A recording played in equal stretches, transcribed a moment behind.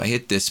I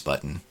hit this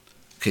button.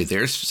 Okay,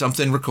 there's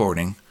something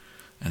recording.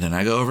 And then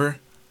I go over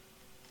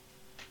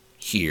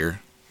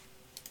here.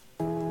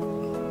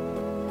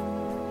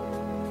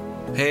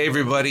 Hey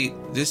everybody,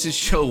 this is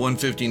show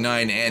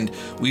 159 and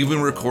we've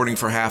been recording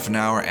for half an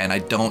hour and I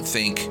don't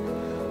think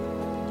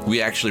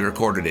we actually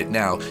recorded it.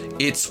 Now,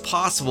 it's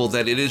possible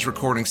that it is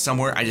recording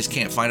somewhere, I just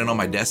can't find it on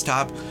my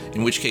desktop,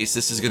 in which case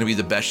this is going to be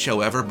the best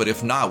show ever, but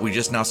if not, we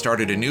just now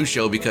started a new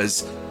show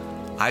because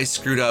I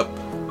screwed up.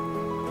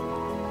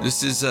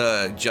 This is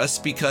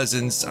Just Be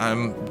Cousins.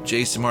 I'm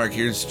Jason Mark.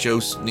 Here's Joe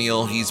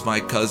Neal. He's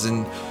my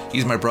cousin.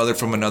 He's my brother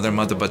from another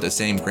mother, but the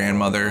same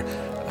grandmother.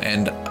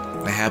 And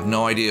I have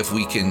no idea if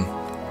we can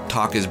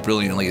talk as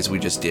brilliantly as we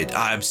just did.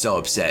 I'm so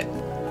upset.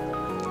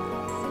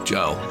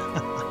 Joe.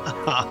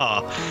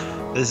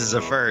 This is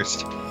a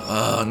first.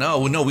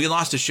 No, we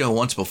lost a show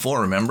once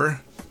before,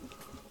 remember?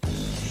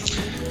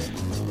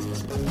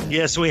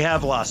 Yes, we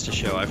have lost a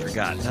show. I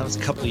forgot. That was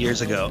a couple of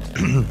years ago.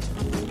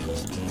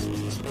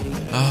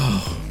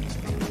 Oh.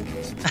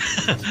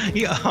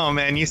 Oh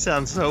man, you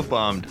sound so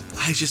bummed.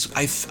 I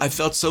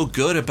felt so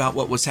good about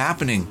what was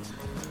happening.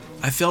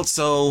 I felt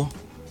so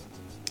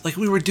like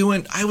we were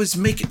doing. I was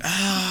making.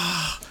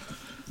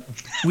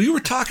 We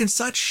were talking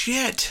such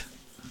shit.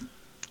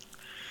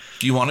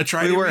 Do you want to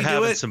try to redo it? We were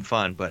having some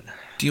fun, but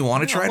do you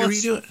want to try to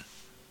redo it?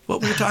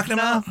 What were we talking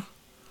about?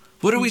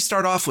 What did we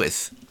start off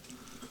with?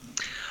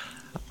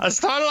 I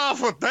started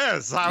off with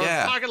this. I was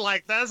talking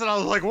like this, and I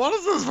was like, what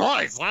is this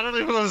voice? I don't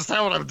even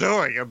understand what I'm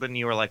doing. And then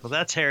you were like, well,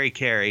 that's Harry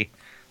Carey.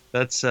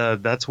 That's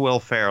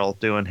Will Ferrell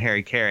doing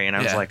Harry Carey. And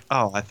I was like,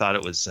 oh, I thought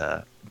it was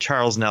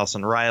Charles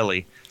Nelson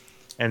Riley.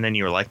 And then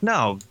you were like,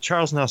 no,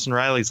 Charles Nelson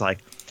Riley's like,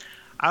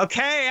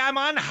 okay, I'm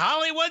on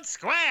Hollywood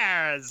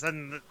Squares,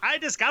 and I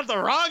just got the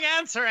wrong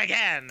answer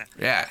again.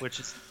 Yeah.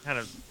 Which is kind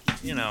of,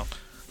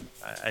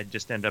 I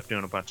just end up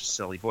doing a bunch of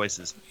silly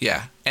voices.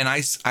 Yeah. And I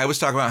was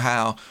talking about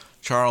how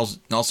Charles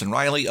Nelson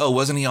Riley,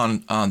 wasn't he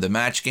on the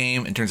Match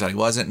Game? And turns out he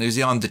wasn't. And was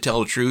he on To Tell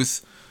the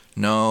Truth?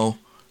 No.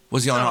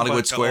 Was he on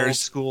Hollywood Squares? Old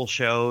school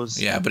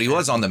shows. Yeah, but he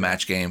was on the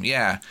Match Game.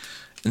 Yeah.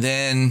 And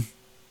then...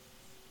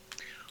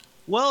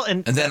 Well,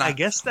 and then I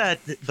guess that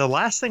the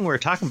last thing we were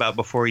talking about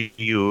before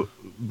you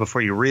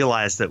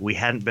realized that we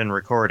hadn't been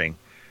recording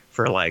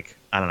for like,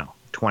 I don't know,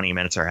 20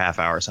 minutes or a half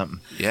hour or something.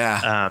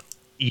 Yeah.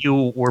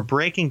 You were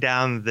breaking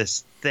down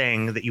this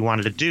thing that you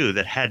wanted to do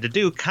that had to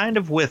do kind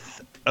of with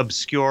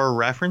obscure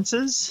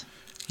references.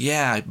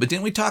 Yeah, but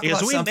didn't we talk about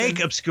something? Because we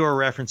make obscure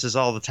references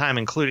all the time,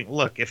 including,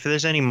 look, if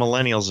there's any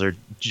millennials or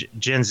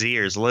Gen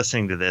Zers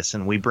listening to this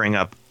and we bring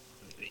up,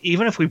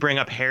 even if we bring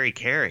up Harry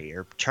Carey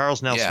or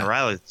Charles Nelson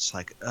Riley, it's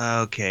like,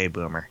 okay,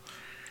 boomer.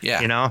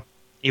 Yeah.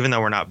 Even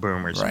though we're not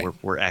boomers, right.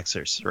 we're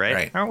Xers,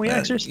 right? Aren't we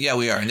Xers? Yeah,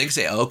 we are. And they can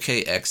say,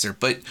 okay, Xer.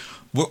 But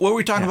what were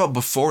we talking about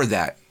before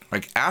that?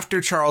 Like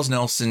after Charles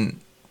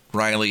Nelson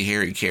Riley,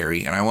 Harry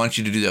Carey, and I want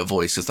you to do that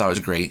voice because I thought it was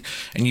great,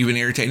 and you've been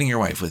irritating your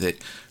wife with it.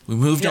 We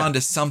moved on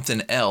to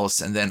something else,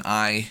 and then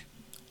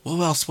what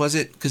else was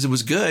it? Because it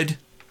was good.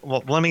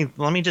 Well, let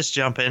me just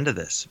jump into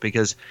this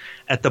because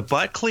at the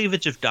butt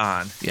cleavage of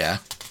dawn,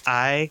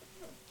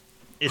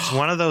 it's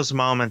one of those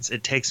moments.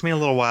 It takes me a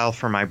little while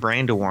for my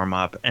brain to warm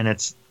up, and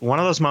it's one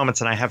of those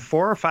moments, and I have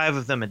 4 or 5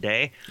 of them a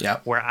day.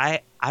 Where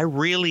I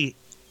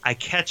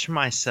catch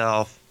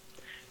myself.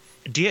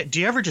 Do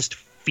you ever just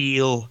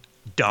feel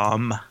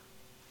dumb?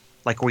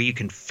 Like where you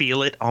can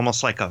feel it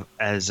almost like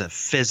as a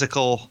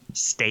physical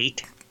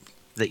state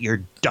that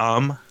you're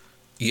dumb.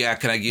 Yeah,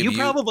 can I give you?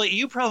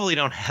 You probably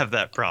don't have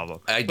that problem.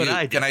 I do.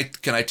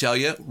 Can I tell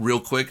you real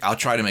quick? I'll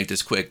try to make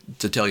this quick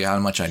to tell you how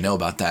much I know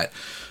about that.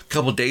 A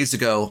couple days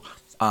ago,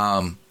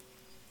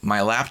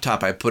 my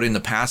laptop, I put in the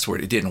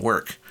password. It didn't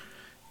work.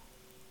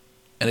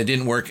 And it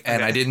didn't work,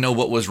 and I didn't know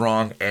what was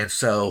wrong, and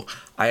so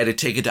I had to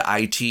take it to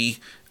IT,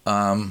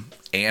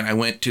 and I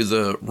went to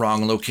the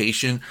wrong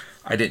location.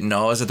 I didn't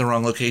know I was at the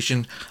wrong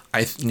location.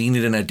 I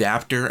needed an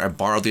adapter. I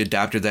borrowed the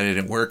adapter that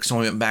didn't work, so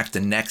I went back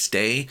the next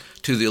day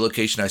to the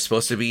location I was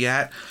supposed to be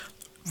at.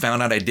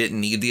 Found out I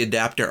didn't need the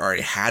adapter. I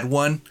already had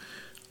one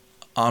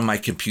on my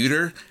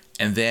computer,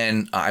 and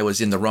then I was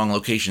in the wrong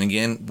location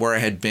again. Where I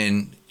had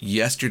been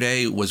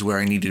yesterday was where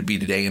I needed to be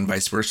today, and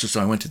vice versa.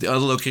 So I went to the other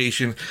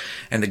location,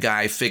 and the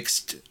guy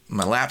fixed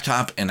my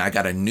laptop, and I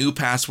got a new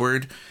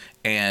password.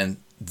 And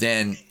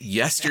then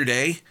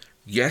yesterday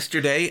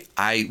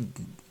I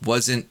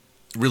wasn't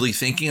really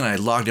thinking, and I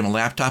logged in my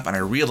laptop, and I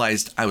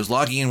realized I was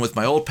logging in with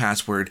my old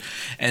password,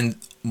 and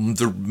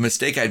the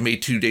mistake I'd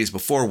made 2 days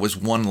before was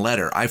one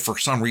letter. I, for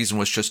some reason,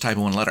 was just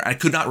typing one letter. I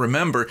could not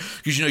remember,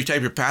 because you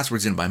type your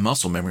passwords in by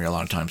muscle memory a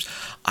lot of times.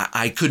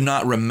 I could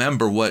not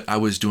remember what I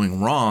was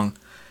doing wrong,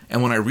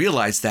 and when I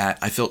realized that,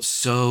 I felt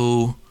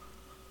so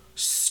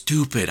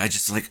stupid. I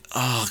just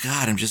oh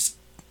God,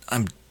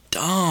 I'm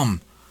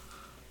dumb.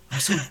 I'm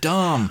so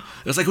dumb.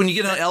 It's like when you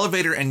get on an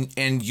elevator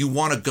and you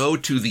want to go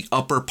to the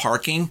upper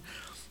parking.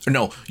 Or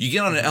no, you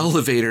get on an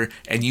elevator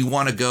and you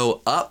want to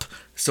go up.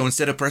 So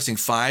instead of pressing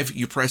 5,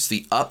 you press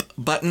the up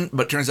button.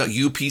 But it turns out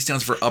UP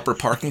stands for upper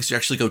parking. So you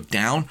actually go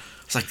down.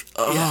 It's like,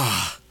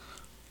 ugh.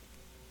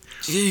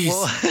 Jeez.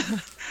 Well,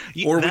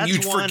 Or when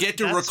you forget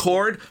to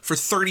record for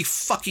 30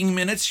 fucking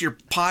minutes your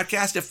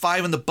podcast at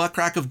 5 in the butt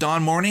crack of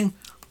dawn morning.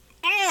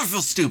 Oh, I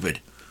feel stupid.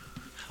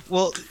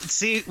 Well,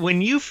 see,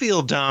 when you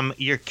feel dumb,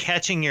 you're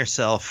catching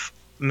yourself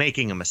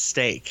making a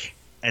mistake.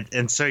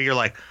 And so you're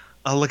like,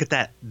 oh, look at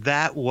that.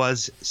 That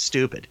was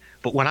stupid.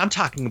 But what I'm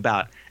talking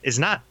about is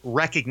not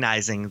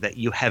recognizing that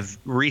you have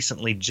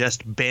recently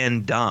just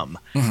been dumb.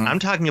 Mm-hmm. I'm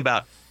talking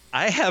about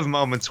I have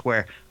moments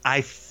where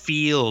I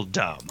feel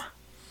dumb.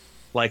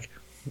 Like,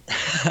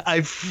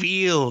 I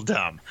feel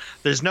dumb.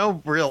 There's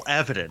no real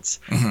evidence.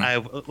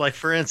 Mm-hmm. Like,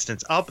 for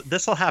instance,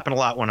 this will happen a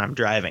lot when I'm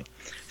driving.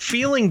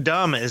 Feeling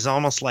dumb is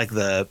almost like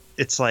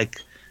it's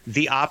like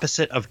the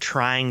opposite of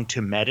trying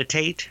to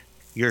meditate.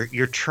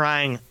 You're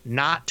trying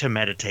not to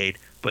meditate,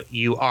 but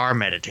you are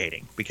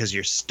meditating because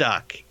you're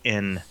stuck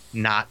in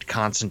not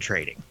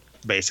concentrating,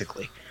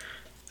 basically.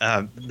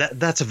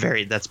 That's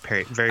very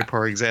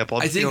poor example.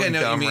 I think I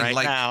know what you mean.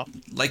 Right now.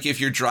 Like if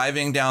you're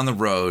driving down the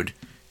road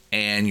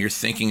and you're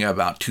thinking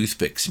about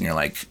toothpicks and you're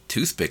like,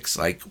 toothpicks,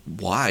 like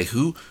why?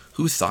 Who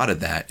thought of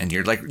that? And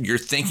you're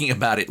thinking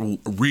about it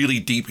really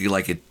deeply,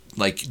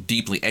 like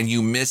deeply, and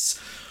you miss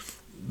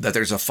that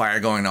there's a fire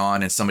going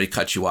on and somebody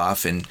cut you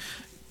off and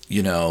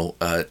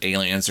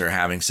aliens are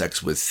having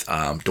sex with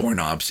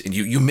doorknobs, and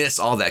you miss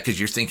all that because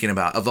you're thinking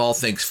about, of all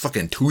things,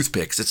 fucking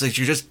toothpicks. It's like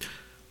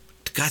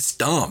God's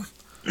dumb.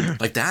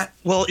 Like that.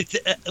 Well,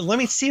 let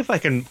me see if I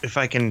can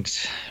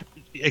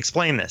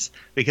explain this,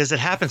 because it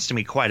happens to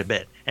me quite a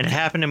bit, and it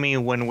happened to me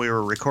when we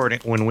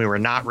were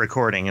not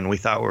recording and we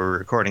thought we were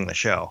recording the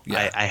show.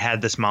 Yeah. I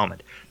had this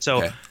moment. So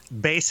okay.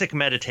 Basic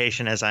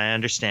meditation, as I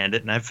understand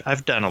it, and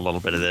I've done a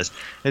little bit of this,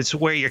 it's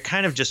where you're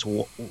kind of just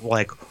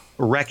like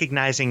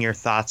recognizing your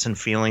thoughts and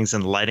feelings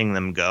and letting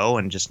them go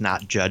and just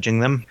not judging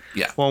them.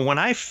 Yeah. Well, when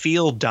I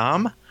feel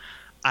dumb,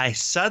 I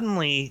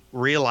suddenly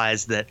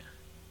realize that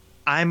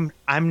I'm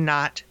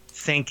not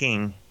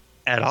thinking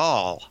at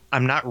all.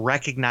 I'm not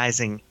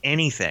recognizing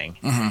anything.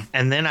 Mm-hmm.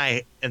 And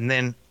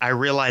then I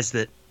realize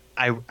that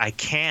I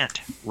can't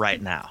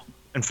right now.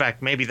 In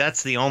fact, maybe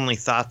that's the only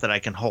thought that I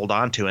can hold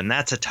on to, and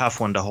that's a tough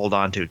one to hold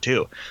on to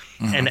too.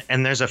 Mm-hmm.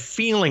 And there's a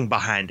feeling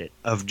behind it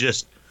of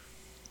just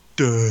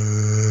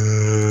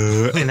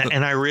duh.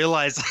 and I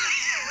realize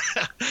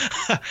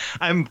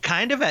I'm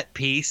kind of at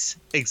peace,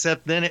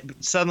 except then it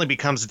suddenly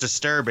becomes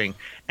disturbing.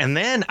 And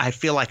then I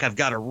feel like I've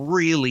got a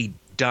really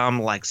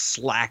dumb, like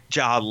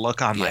slack-jawed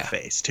look on my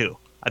face too.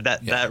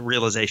 That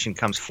realization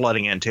comes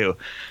flooding in too.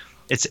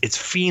 It's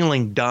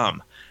feeling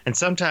dumb. And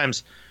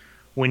sometimes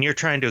when you're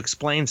trying to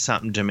explain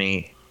something to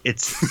me,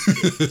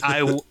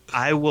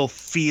 I will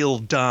feel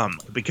dumb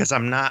because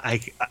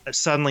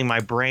suddenly my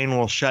brain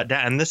will shut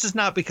down. And this is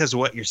not because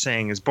what you're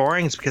saying is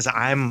boring. It's because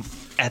I'm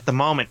at the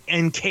moment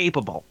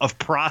incapable of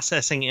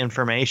processing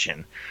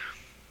information.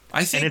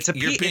 I think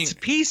it's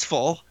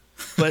peaceful,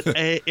 but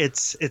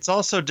it's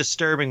also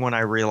disturbing when I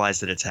realize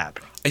that it's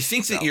happening. I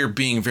think that you're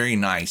being very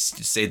nice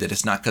to say that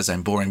it's not because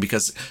I'm boring,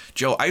 because,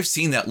 Joe, I've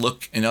seen that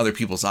look in other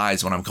people's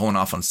eyes when I'm going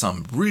off on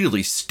some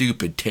really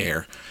stupid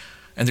tear,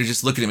 and they're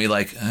just looking at me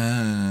like,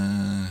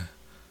 and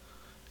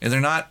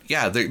they're not,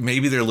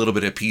 maybe they're a little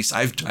bit at peace.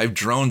 I've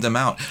droned them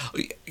out.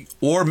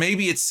 Or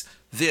maybe it's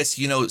this,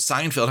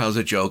 Seinfeld has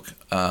a joke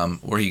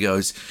where he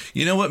goes,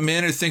 you know what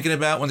men are thinking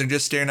about when they're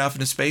just staring off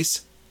into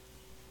space?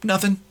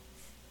 Nothing.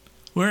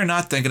 We're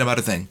not thinking about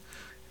a thing.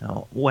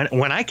 No.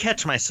 When I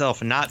catch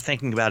myself not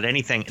thinking about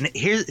anything, and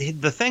here's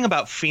the thing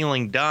about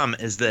feeling dumb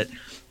is that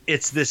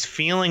it's this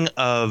feeling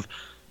of,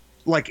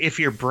 like, if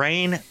your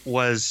brain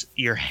was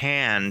your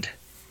hand,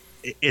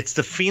 it's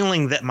the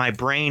feeling that my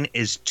brain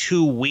is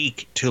too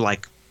weak to,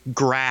 like,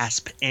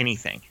 grasp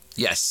anything.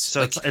 Yes.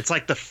 So it's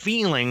like the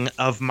feeling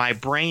of my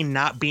brain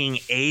not being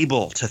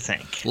able to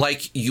think.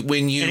 Like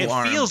when you and it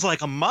are... feels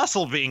like a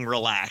muscle being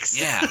relaxed.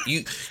 Yeah.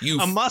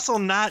 You a muscle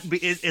not...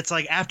 It's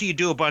like after you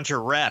do a bunch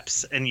of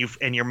reps and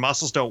your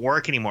muscles don't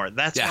work anymore.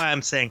 That's why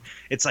I'm saying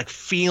it's like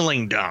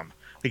feeling dumb.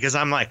 Because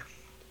I'm like...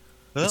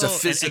 It's a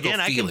physical feeling.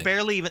 I can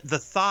barely even... The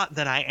thought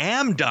that I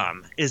am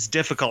dumb is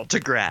difficult to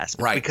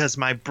grasp. Right. Because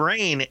my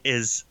brain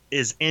is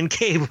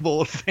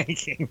incapable of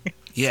thinking.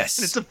 Yes.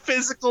 It's a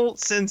physical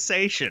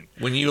sensation.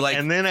 When you like...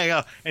 And then I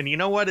go... And you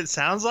know what it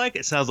sounds like?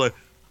 It sounds like...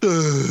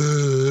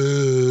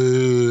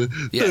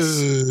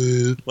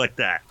 Yes. Like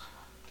that.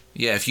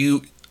 Yeah, if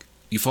you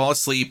fall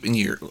asleep and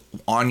you're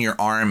on your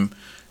arm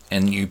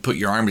and you put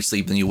your arm to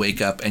sleep and you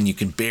wake up and you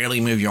can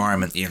barely move your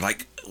arm and you're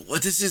like,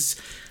 what this is...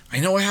 I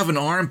know I have an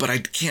arm, but I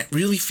can't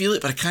really feel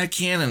it, but I kind of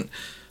can, and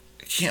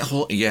I can't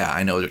hold... Yeah,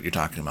 I know what you're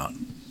talking about.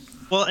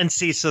 Well, and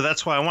see, so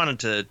that's why I wanted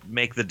to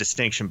make the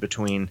distinction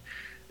between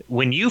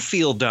when you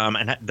feel dumb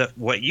and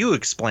what you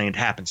explained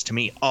happens to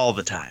me all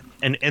the time.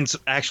 And so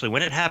actually,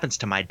 when it happens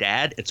to my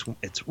dad,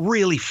 it's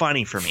really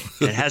funny for me.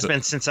 It has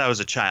been since I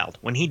was a child.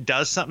 When he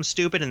does something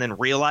stupid and then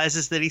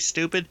realizes that he's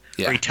stupid,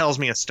 or he tells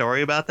me a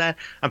story about that,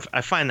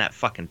 I find that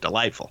fucking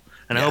delightful.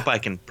 And I hope I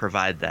can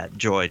provide that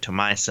joy to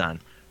my son.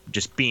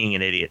 Just being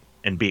an idiot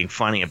and being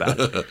funny about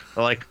it.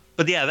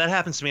 But yeah, that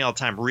happens to me all the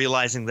time,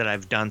 realizing that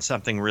I've done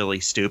something really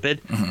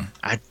stupid.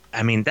 Mm-hmm.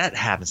 I mean, that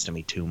happens to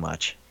me too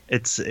much.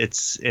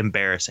 It's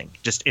embarrassing,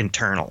 just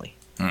internally.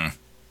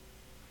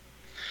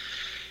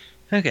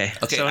 Okay.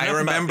 So I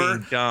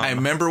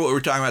remember what we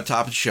were talking about at the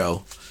top of the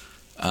show.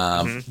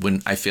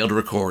 When I failed to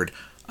record,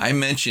 I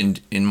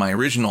mentioned in my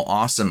original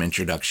awesome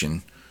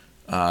introduction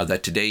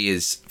that today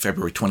is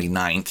February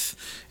 29th.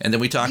 And then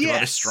we talked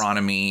about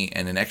astronomy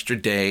and an extra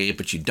day,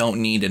 but you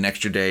don't need an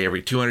extra day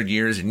every 200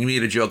 years. And you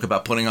made a joke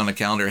about putting on the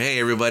calendar,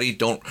 hey, everybody,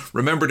 don't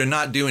remember to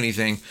not do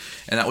anything.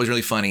 And that was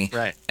really funny.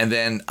 Right. And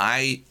then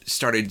I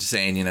started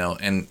saying,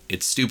 and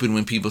it's stupid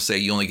when people say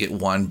you only get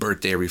one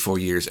birthday every 4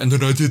 years. And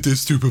then I did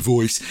this stupid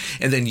voice.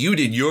 And then you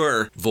did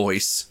your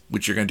voice,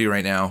 which you're going to do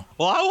right now.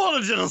 Well, I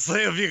wanted you to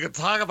see if you could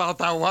talk about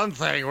that one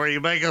thing where you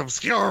make an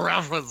obscure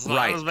reference.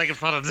 Right. I was making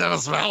fun of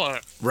Dennis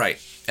Miller. Right.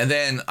 And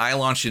then I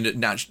launched into,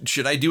 now,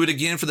 should I do it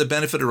again for the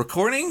benefit of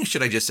recording?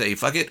 Should I just say,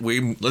 fuck it,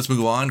 let's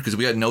move on because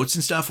we got notes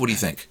and stuff? What do you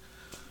think?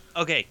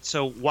 Okay,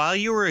 so while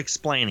you were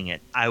explaining it,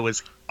 I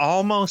was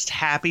almost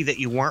happy that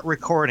you weren't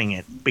recording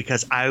it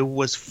because I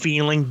was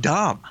feeling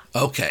dumb.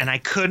 Okay. And I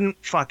couldn't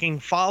fucking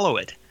follow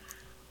it.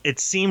 It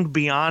seemed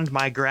beyond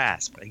my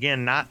grasp.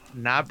 Again,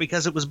 not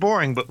because it was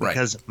boring, but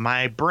because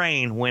my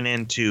brain went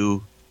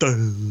into...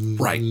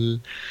 Right.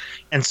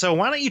 And so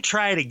why don't you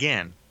try it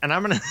again?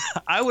 And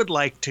I would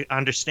like to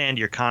understand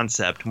your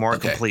concept more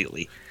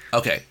completely.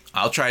 Okay,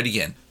 I'll try it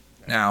again.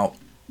 Now,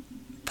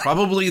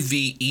 probably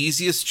the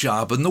easiest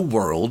job in the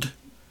world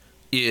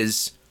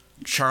is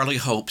Charlie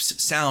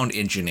Hope's sound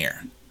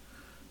engineer.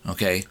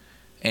 Okay?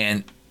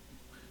 And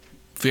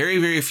very,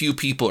 very few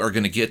people are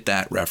going to get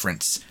that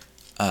reference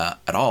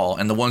at all.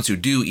 And the ones who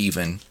do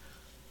even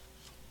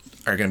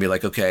are going to be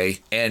like, okay.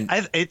 And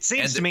it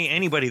seems to me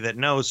anybody that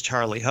knows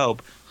Charlie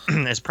Hope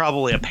is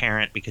probably a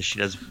parent because she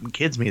does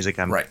kids music.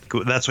 Right.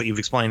 That's what you've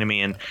explained to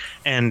me.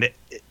 And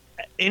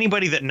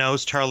anybody that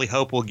knows Charlie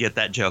Hope will get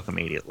that joke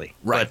immediately.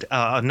 Right.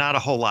 But not a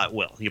whole lot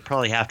will. You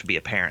probably have to be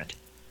a parent.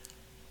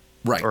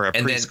 Right. Or a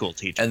preschool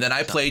teacher. And then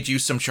I played you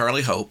some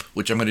Charlie Hope,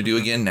 which I'm going to do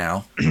again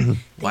now.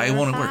 Why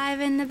won't it work?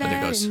 In the bed,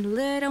 there it goes. And the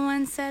little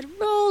one said,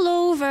 roll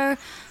over,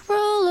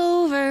 roll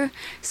over.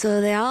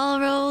 So they all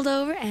rolled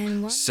over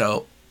and...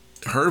 So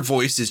her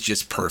voice is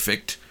just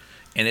perfect.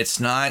 And it's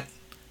not...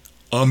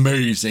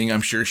 amazing.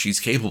 I'm sure she's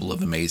capable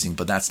of amazing,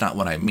 but that's not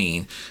what I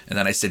mean. And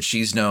then I said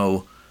she's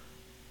no,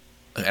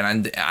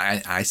 and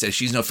I said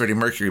she's no Freddie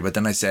Mercury, but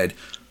then I said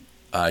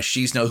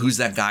she's no who's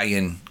that guy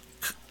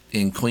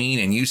in Queen,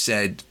 and you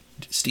said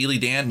Steely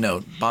Dan,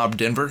 no Bob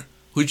Denver.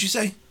 Who'd you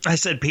say? I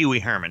said Pee Wee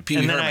Herman.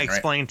 And then I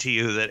explained right? to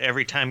you that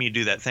every time you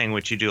do that thing,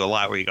 which you do a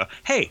lot, where you go,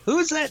 "Hey,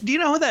 who's that? Do you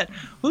know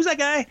who's that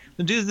guy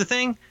who does the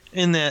thing?"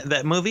 In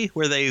that movie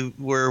where they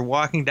were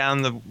walking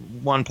down the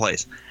one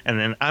place. And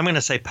then I'm going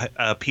to say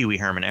Pee Wee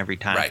Herman every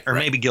time. Right, or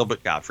maybe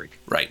Gilbert Gottfried.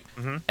 Right.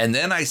 Mm-hmm. And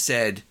then I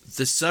said,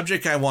 the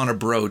subject I want to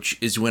broach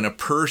is when a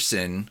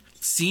person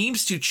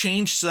seems to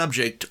change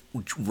subject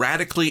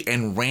radically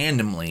and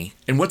randomly.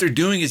 And what they're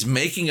doing is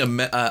making a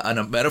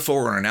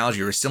metaphor or an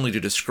analogy or a simile to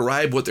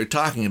describe what they're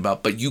talking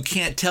about. But you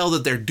can't tell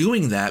that they're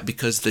doing that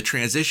because the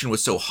transition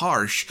was so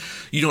harsh.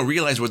 You don't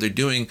realize what they're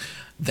doing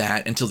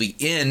that until the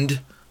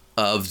end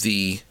of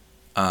the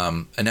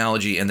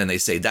analogy, and then they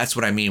say, that's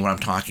what I mean when I'm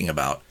talking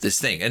about this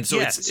thing. And so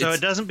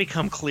it doesn't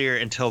become clear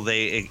until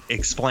they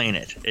explain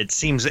it. It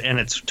seems, and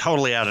it's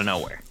totally out of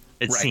nowhere.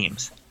 It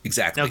seems.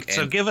 Exactly. Now,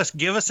 so give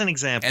us an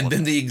example. And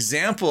then the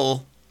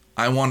example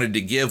I wanted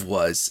to give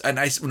was,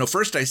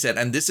 first I said,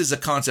 and this is a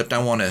concept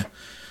I want to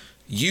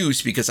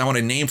use because I want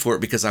a name for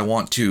it because I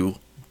want to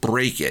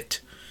break it.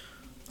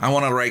 I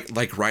want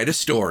to write a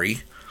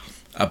story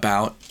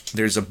about,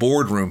 there's a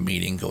boardroom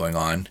meeting going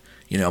on.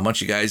 A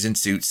bunch of guys in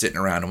suits sitting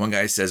around, and one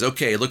guy says,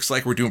 okay, it looks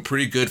like we're doing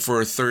pretty good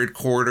for a third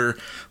quarter,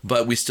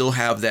 but we still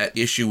have that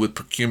issue with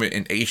procurement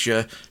in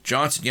Asia.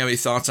 Johnson, you have any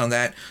thoughts on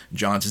that?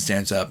 Johnson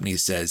stands up and he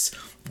says,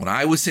 when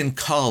I was in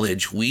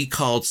college, we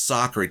called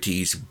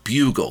Socrates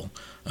Bugle,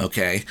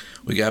 okay?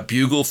 We got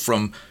Bugle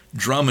from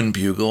Drummond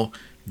Bugle,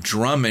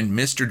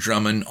 Mr.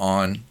 Drummond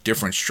on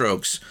Different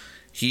Strokes.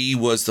 He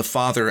was the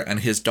father,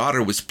 and his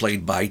daughter was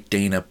played by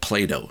Dana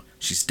Plato.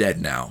 She's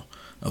dead now.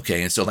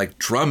 Okay, and so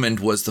Drummond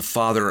was the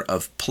father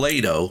of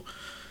Plato,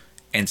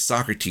 and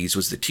Socrates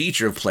was the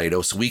teacher of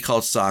Plato, so we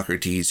called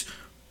Socrates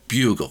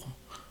Bugle.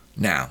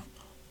 Now,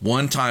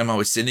 one time I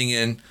was sitting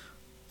in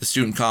the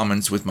student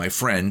commons with my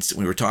friends, and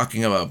we were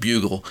talking about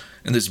Bugle,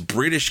 and this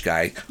British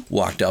guy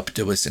walked up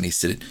to us, and he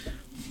said,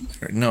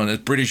 this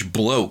British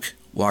bloke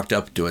walked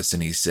up to us,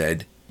 and he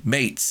said,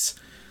 mates,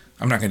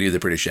 I'm not going to do the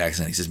British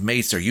accent, he says,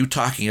 mates, are you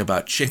talking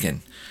about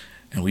chicken?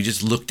 And we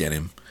just looked at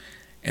him,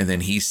 and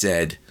then he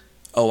said,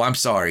 oh, I'm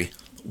sorry.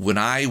 When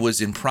I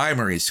was in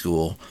primary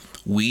school,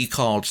 we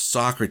called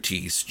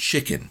Socrates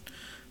chicken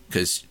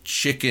because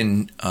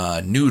chicken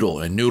noodle,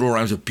 and noodle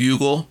rhymes with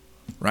bugle,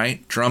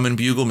 right? Drummond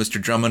Bugle, Mr.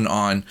 Drummond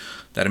on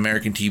that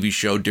American TV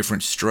show,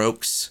 Different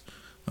Strokes.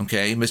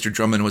 Okay, Mr.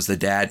 Drummond was the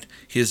dad.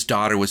 His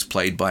daughter was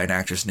played by an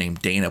actress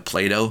named Dana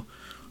Plato.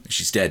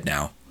 She's dead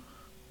now.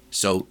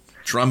 So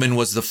Drummond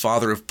was the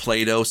father of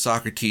Plato.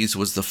 Socrates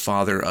was the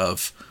father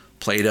of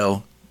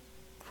Plato,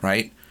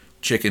 right?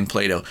 Chicken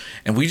Plato.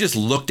 And we just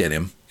looked at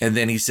him, And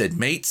then he said,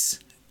 mates,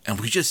 and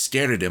we just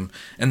stared at him.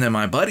 And then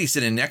my buddy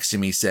sitting next to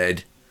me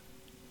said,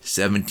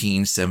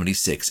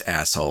 1776,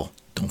 asshole.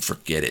 Don't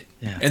forget it.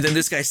 Yeah. And then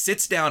this guy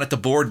sits down at the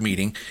board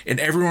meeting, and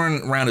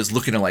everyone around is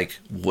looking at like,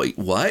 wait,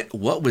 what?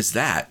 What was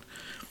that?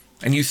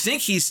 And you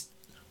think he's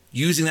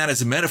using that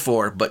as a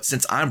metaphor, but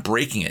since I'm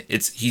breaking it,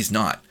 he's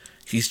not.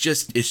 It's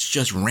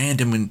just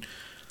random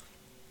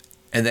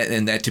and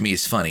that to me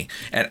is funny.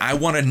 And I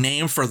want a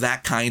name for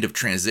that kind of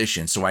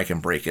transition so I can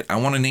break it. I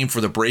want a name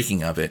for the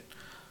breaking of it.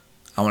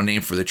 I want a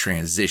name for the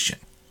transition.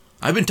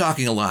 I've been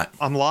talking a lot.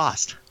 I'm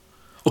lost.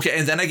 Okay,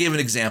 and then I gave an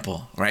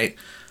example, right?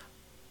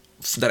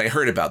 That I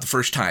heard about the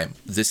first time.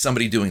 There's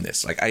somebody doing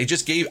this. Like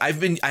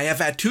I have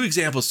had 2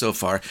 examples so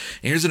far. And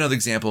here's another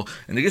example.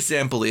 And the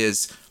example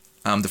is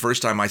the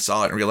first time I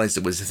saw it and realized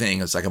it was a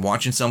thing. It's like I'm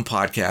watching some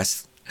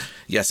podcast.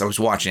 Yes, I was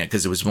watching it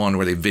because it was one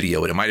where they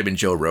videoed it. It might have been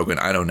Joe Rogan.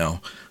 I don't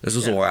know. This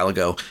was a while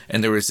ago.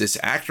 And there was this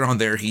actor on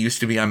there. He used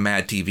to be on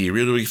Mad TV.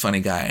 Really, really funny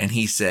guy. And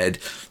he said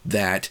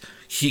that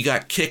he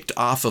got kicked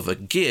off of a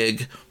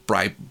gig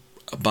by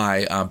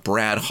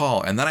Brad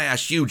Hall. And then I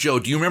asked you, Joe,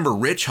 do you remember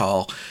Rich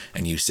Hall?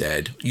 And you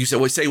said,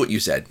 well, say what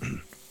you said.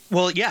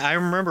 Well, yeah, I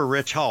remember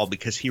Rich Hall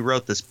because he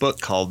wrote this book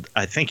called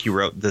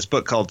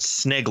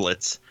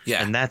Sniglets.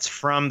 Yeah. And that's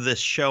from this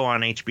show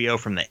on HBO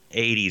from the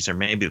 80s or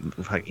maybe,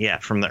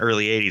 from the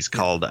early 80s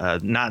called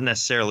not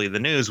necessarily the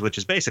news, which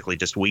is basically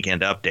just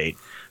Weekend Update,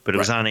 but it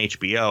was on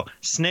HBO.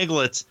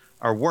 Sniglets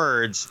are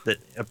words that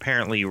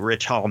apparently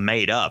Rich Hall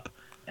made up.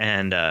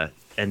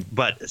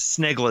 But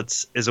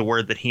Sniglets is a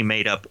word that he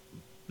made up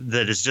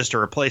that is just a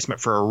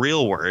replacement for a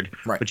real word,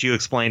 which you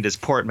explained as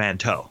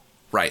portmanteau.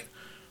 Right.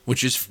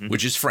 Which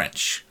is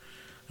French.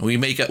 We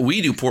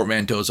do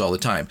portmanteaus all the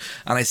time.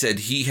 And I said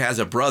he has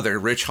a brother,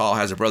 Rich Hall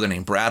has a brother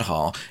named Brad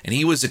Hall, and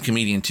he was a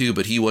comedian too,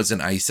 but he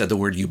wasn't. I said the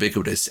word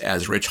ubiquitous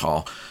as Rich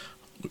Hall,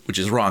 which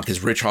is wrong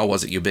because Rich Hall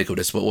wasn't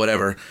ubiquitous, but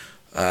whatever.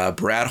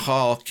 Brad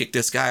Hall kicked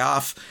this guy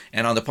off,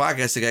 and on the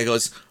podcast the guy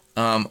goes,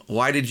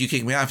 why did you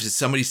kick me off? He said,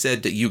 somebody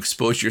said that you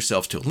exposed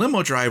yourself to a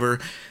limo driver.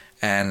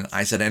 And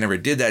I said, I never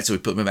did that. So he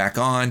put me back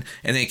on,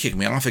 and then he kicked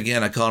me off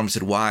again. I called him and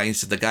said, why? He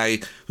said, the guy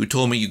who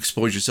told me you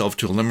exposed yourself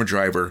to a limo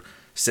driver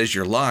says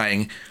you're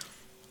lying.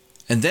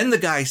 And then the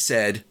guy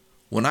said,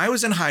 when I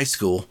was in high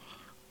school,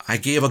 I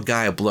gave a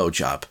guy a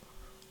blowjob.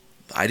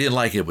 I didn't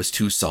like it. It was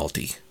too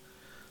salty.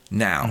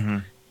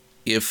 Now,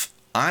 if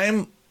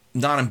I'm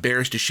not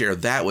embarrassed to share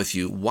that with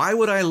you, why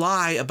would I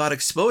lie about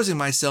exposing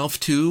myself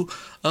to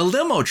a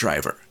limo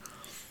driver?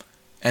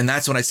 And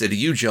that's when I said to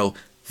you, Joe,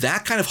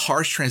 that kind of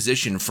harsh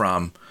transition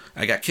from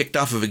I got kicked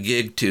off of a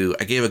gig to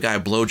I gave a guy a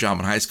blowjob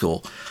in high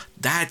school,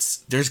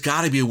 there's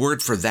got to be a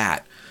word for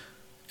that.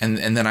 And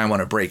then I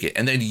want to break it.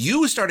 And then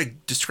you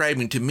started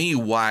describing to me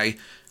why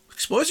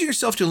exposing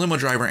yourself to a limo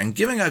driver and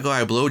giving a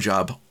guy a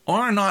blowjob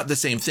are not the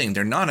same thing.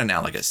 They're not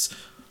analogous.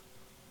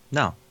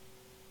 No.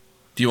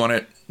 Do you want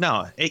to?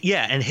 No.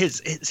 And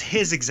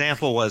his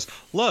example was,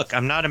 look,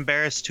 I'm not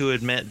embarrassed to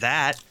admit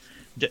that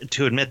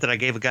I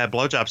gave a guy a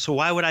blowjob. So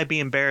why would I be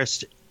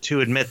embarrassed to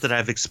admit that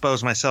I've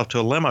exposed myself to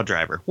a limo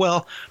driver?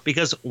 Well,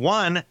 because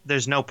one,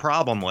 there's no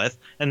problem with,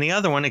 and the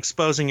other one,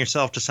 exposing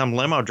yourself to some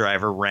limo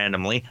driver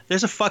randomly,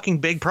 there's a fucking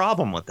big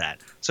problem with that.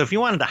 So if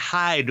you wanted to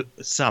hide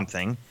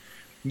something,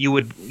 you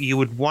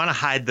would want to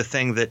hide the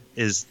thing that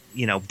is,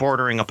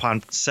 bordering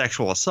upon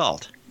sexual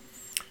assault.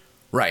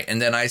 Right.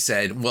 And then I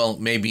said, well,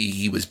 maybe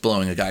he was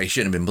blowing a guy he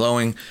shouldn't have been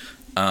blowing,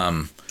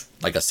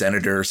 like a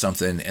senator or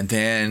something. And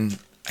then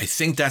I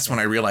think that's when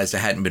I realized I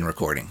hadn't been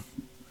recording.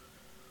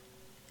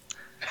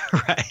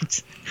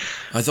 Right.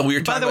 I thought we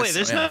were talking. By the way,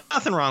 there's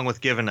nothing wrong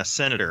with giving a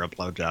senator a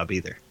blowjob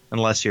either,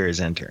 unless you're his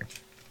intern.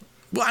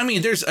 Well,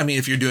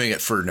 if you're doing it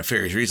for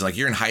nefarious reasons, like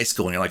you're in high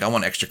school and you're like, I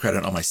want extra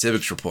credit on my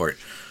civics report,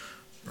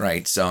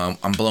 right? So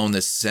I'm blowing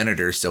this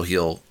senator, so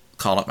he'll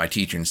call up my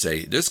teacher and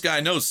say, this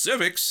guy knows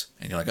civics,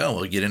 and you're like, oh,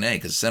 well, get an A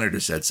because the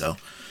senator said so,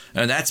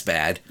 and that's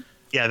bad.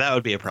 Yeah, that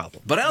would be a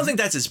problem. But I don't think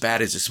that's as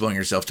bad as exposing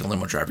yourself to a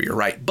limo driver. You're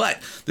right.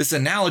 But this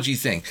analogy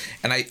thing,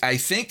 and I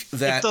think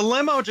that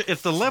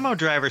if the limo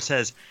driver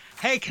says,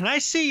 hey, can I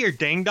see your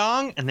ding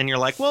dong? And then you're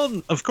like,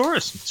 well, of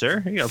course,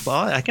 sir. Well,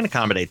 I can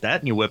accommodate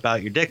that. And you whip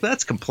out your dick.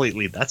 That's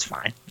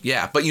fine.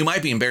 Yeah, but you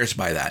might be embarrassed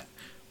by that.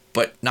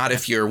 But not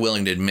if you're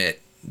willing to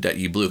admit that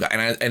you blew a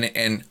guy.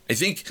 And I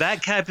think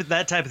that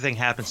type of thing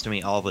happens to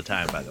me all the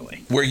time, by the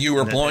way. Where you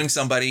were blowing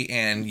somebody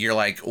and you're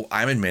like, oh,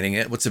 I'm admitting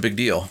it. What's the big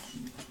deal?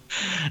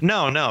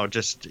 No,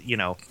 just,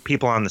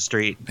 people on the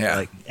street. Yeah.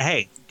 Like,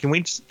 hey, can we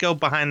just go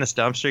behind this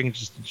dumpster and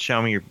just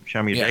show me your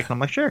dick? And I'm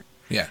like, sure.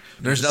 Yeah.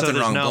 There's nothing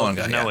wrong with blowing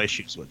a guy. There's no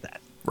issues with that.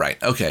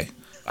 Right. Okay.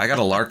 I got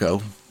a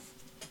Larko.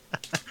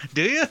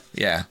 Do you?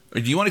 Yeah.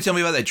 Do you want to tell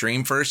me about that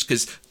dream first?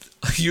 Because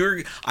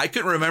I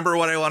couldn't remember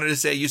what I wanted to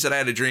say. You said I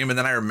had a dream, and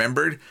then I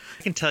remembered.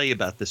 I can tell you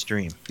about this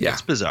dream. Yeah.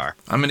 It's bizarre.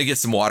 I'm going to get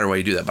some water while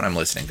you do that, but I'm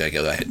listening.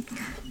 Go ahead.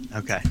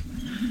 Okay.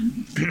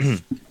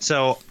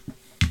 So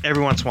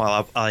every once in a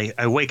while,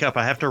 I wake up.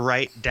 I have to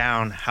write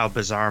down how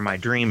bizarre my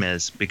dream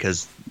is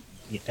because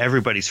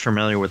everybody's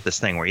familiar with this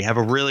thing where you have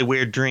a really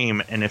weird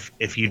dream, and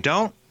if you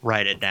don't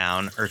write it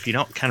down, or if you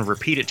don't kind of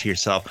repeat it to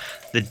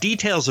yourself, the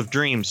details of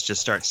dreams just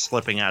start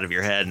slipping out of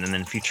your head. And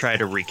then if you try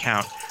to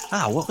recount,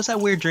 what was that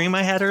weird dream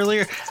I had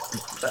earlier?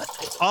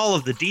 All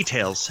of the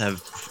details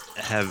have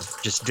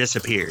just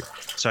disappeared.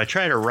 So I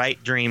try to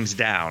write dreams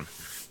down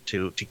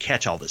to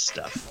catch all this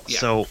stuff. Yeah.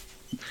 So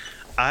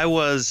I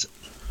was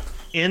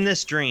in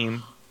this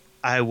dream.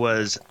 I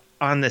was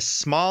on this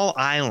small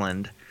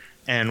island,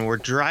 and we're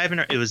driving.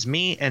 It was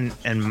me and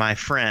my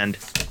friend,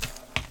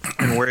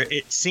 and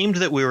it seemed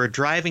that we were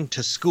driving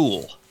to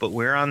school, but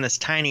we're on this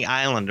tiny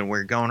island, and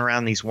we're going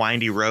around these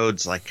windy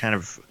roads, like kind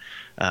of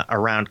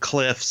around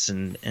cliffs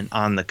and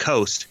on the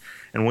coast.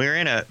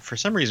 And for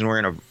some reason, we're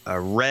in a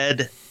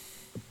red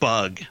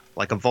Bug,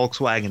 like a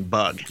Volkswagen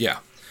Bug. Yeah.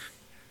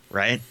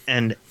 Right.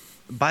 And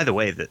by the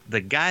way, the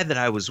guy that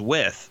I was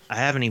with, I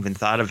haven't even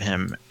thought of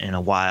him in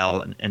a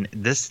while. And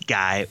this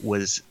guy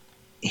was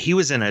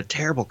in a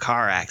terrible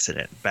car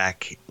accident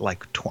back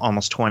like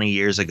almost 20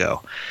 years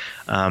ago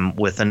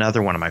with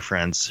another one of my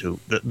friends who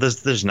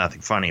there's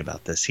nothing funny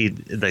about this.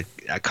 The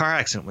car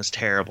accident was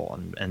terrible,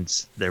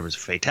 and there was a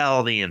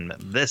fatality, and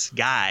this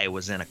guy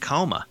was in a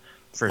coma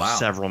for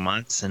several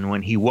months. And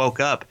when he woke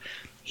up,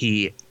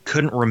 he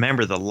couldn't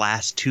remember the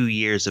last 2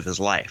 years of his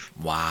life.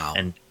 Wow.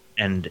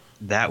 And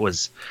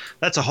that's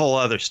a whole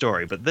other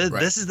story. But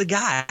this is the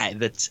guy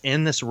that's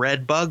in this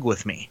red Bug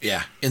with me.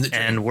 Yeah. In the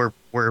dream. And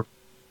we're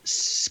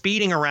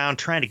speeding around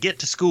trying to get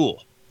to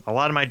school. A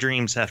lot of my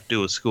dreams have to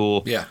do with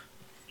school. Yeah.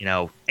 You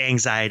know,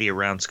 anxiety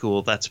around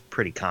school. That's a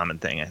pretty common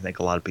thing. I think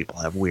a lot of people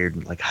have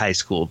weird, like, high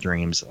school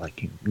dreams,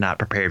 like you're not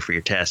prepared for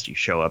your test, you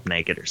show up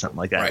naked or something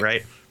like that,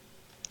 right?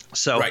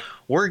 So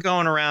we're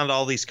going around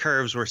all these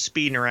curves, we're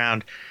speeding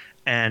around,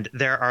 and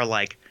there are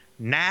like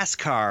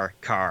NASCAR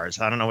cars,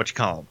 I don't know what you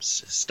call them,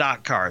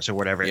 stock cars or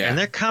whatever, and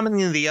they're coming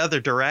in the other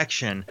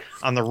direction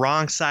on the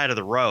wrong side of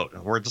the road.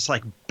 We're just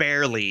like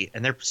barely,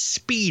 and they're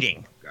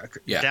speeding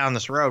down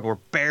this road. We're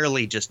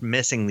barely just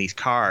missing these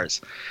cars.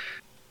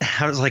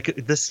 I was like,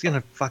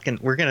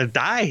 we're gonna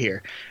die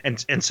here.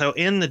 And so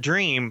in the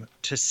dream,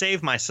 to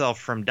save myself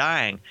from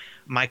dying,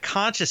 my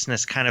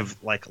consciousness kind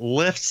of like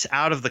lifts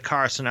out of the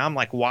car. So now I'm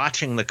like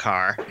watching the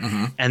car.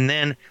 Mm-hmm. And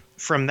then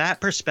from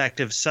that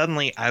perspective,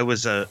 suddenly I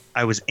was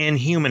in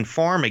human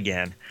form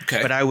again.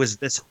 Okay. But I was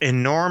this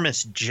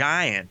enormous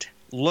giant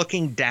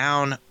looking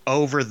down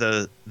over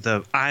the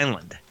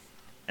island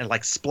and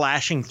like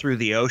splashing through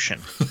the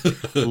ocean,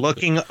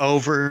 looking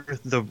over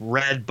the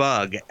red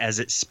Bug as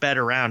it sped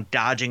around,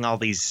 dodging all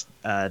these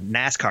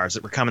NASCARs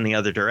that were coming the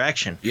other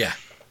direction. Yeah.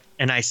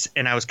 And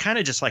I was kind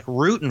of just like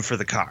rooting for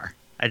the car.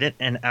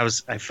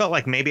 I felt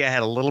like maybe I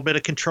had a little bit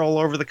of control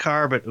over the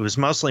car, but it was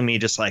mostly me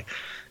just like,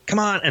 come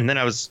on. And then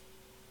I was,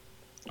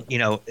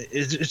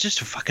 it's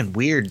just a fucking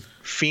weird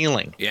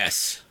feeling.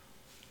 Yes.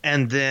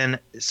 And then,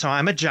 so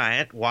I'm a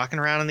giant walking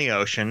around in the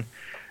ocean,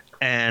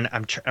 and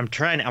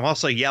I'm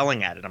also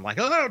yelling at it. I'm like,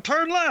 oh,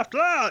 turn left.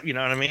 You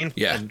know what I mean?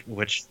 Yeah.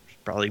 Which is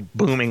probably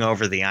booming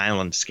over the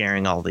island,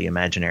 scaring all the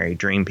imaginary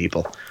dream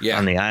people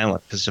on the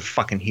island. Because it's a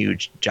fucking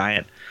huge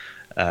giant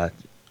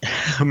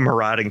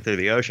marauding through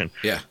the ocean.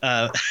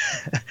 Yeah.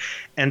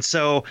 And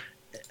so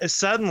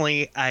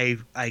suddenly I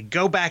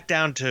go back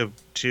down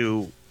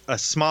to a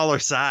smaller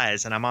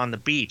size, and I'm on the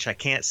beach. I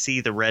can't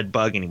see the red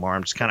Bug anymore.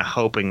 I'm just kind of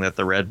hoping that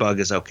the red Bug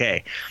is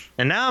okay.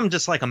 And now I'm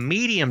just like a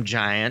medium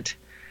giant,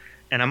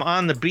 and I'm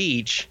on the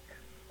beach,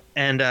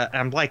 and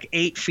I'm like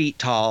 8 feet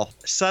tall.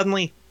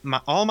 Suddenly,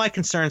 all my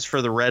concerns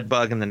for the red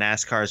Bug and the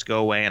NASCARs go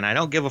away, and I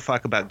don't give a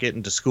fuck about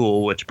getting to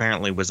school, which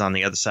apparently was on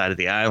the other side of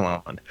the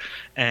island.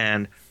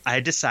 And I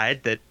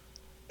decide that,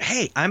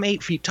 hey, I'm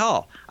 8 feet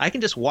tall. I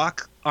can just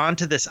walk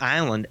onto this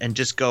island and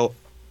just go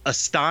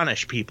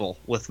astonish people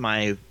with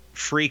my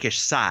freakish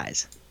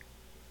size.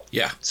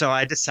 Yeah. So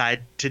I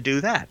decide to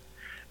do that.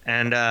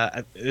 And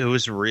it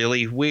was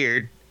really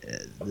weird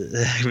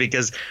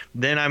because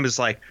then I was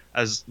like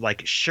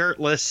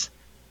shirtless,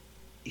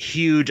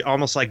 huge,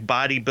 almost like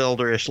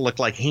bodybuilder-ish, looked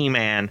like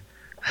He-Man.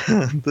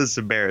 This is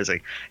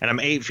embarrassing. And I'm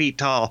 8 feet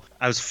tall.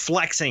 I was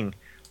flexing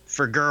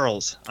for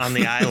girls on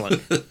the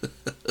island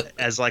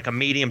as like a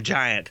medium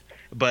giant,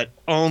 but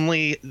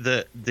only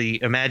the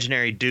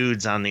imaginary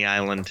dudes on the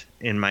island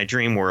in my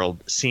dream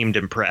world seemed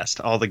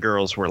impressed. All the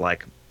girls were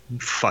like,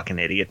 fucking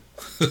idiot.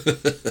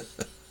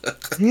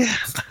 Yeah.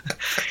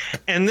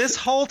 And this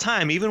whole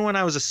time, even when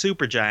I was a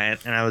super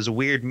giant and I was a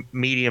weird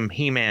medium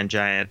He-Man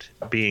giant,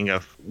 being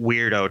a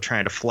weirdo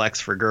trying to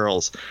flex for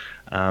girls,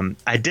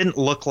 I didn't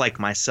look like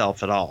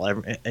myself at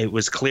all. It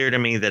was clear to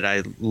me that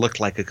I looked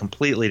like a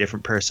completely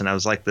different person. I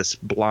was like this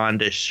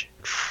blondish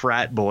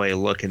frat boy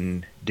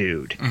looking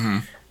dude.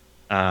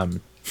 Mm-hmm.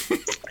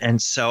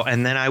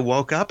 And then I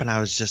woke up and I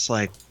was just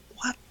like,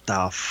 what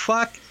the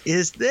fuck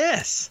is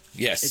this?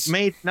 Yes. It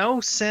made no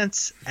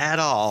sense at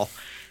all.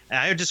 And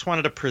I just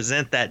wanted to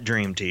present that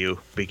dream to you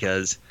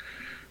because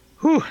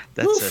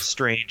that's a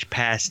strange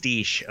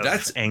pastiche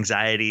of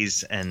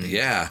anxieties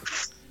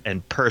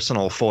and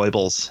personal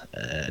foibles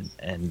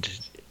and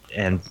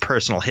and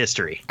personal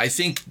history. I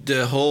think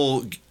the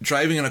whole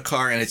driving in a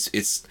car and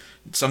it's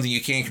something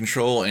you can't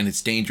control and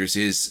it's dangerous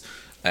is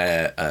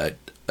a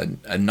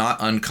not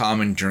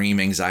uncommon dream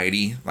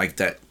anxiety, like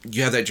that.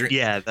 You have that dream.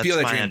 Yeah, that's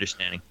my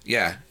understanding.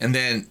 Yeah, and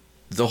then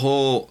the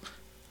whole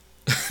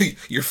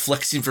you're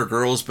flexing for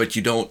girls, but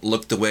you don't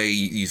look the way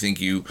you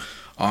think you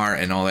are,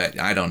 and all that.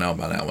 I don't know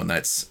about that one.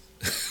 That's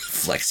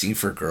flexing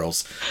for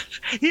girls.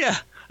 Yeah,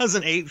 I was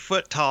an 8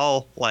 foot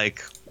tall,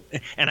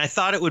 and I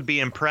thought it would be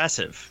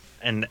impressive,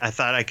 and I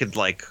thought I could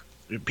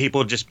people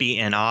would just be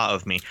in awe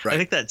of me. Right. I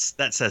think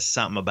that says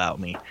something about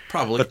me.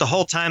 Probably. But the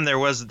whole time there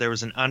was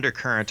an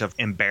undercurrent of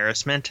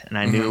embarrassment, and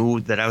I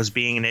knew that I was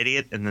being an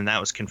idiot, and then that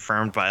was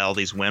confirmed by all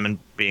these women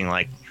being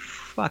like,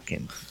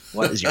 fucking,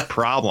 what is your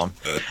problem?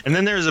 And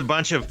then there was a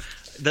bunch of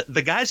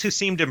the guys who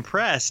seemed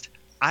impressed.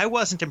 I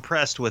wasn't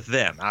impressed with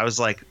them. I was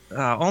like,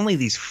 only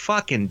these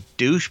fucking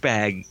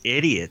douchebag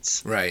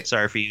idiots. Right.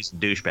 Sorry for using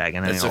douchebag,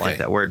 and I don't like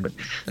that word, but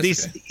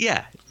these what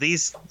did we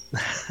say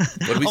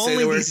only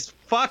the word? These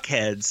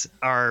fuckheads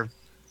are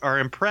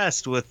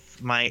impressed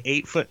with my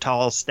 8 foot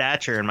tall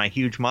stature and my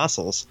huge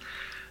muscles.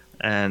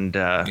 And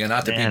you're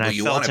not the people and I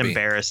you felt want to be.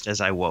 Embarrassed as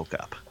I woke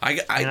up.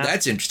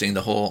 That's interesting.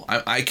 The whole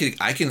I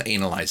can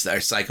analyze that,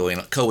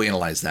 or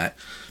co-analyze that.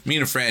 Me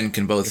and a friend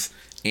can both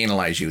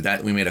analyze you.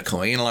 That we made a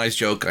co-analyze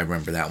joke. I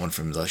remember that one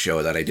from the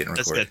show that I didn't record.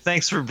 That's good.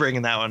 Thanks for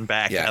bringing that one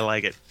back. Yeah. I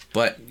like it.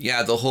 But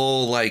yeah, the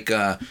whole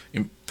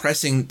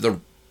impressing the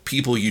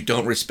people you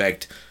don't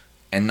respect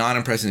and not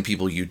impressing the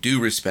people you do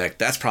respect.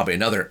 That's probably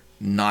another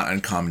not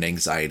uncommon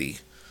anxiety.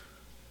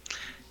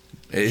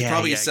 It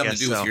probably has something to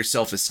do with your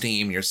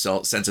self-esteem, your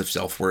sense of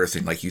self-worth,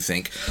 and you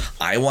think,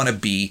 I want to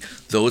be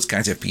those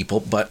kinds of people,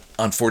 but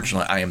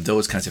unfortunately, I am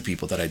those kinds of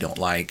people that I don't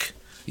like.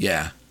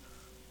 Yeah.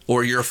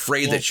 Or you're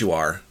afraid that you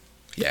are.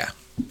 Yeah.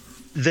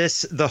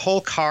 The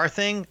whole car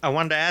thing, I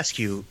wanted to ask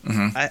you,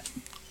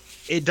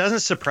 it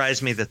doesn't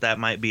surprise me that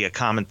might be a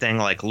common thing,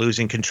 like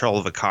losing control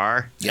of a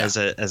car as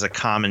a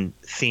common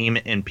theme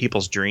in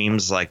people's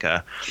dreams,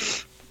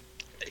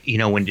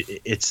 when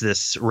it's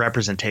this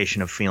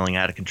representation of feeling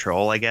out of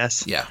control, I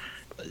guess. Yeah.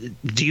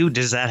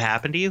 Does that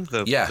happen to you?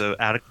 The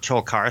out of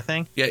control car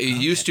thing? Yeah, it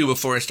used to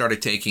before I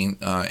started taking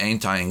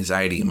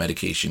anti-anxiety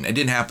medication. It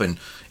didn't happen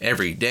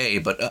every day,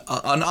 but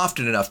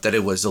often enough that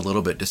it was a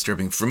little bit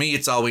disturbing. For me,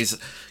 it's always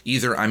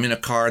either I'm in a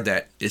car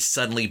that is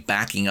suddenly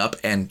backing up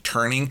and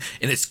turning,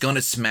 and it's going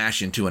to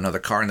smash into another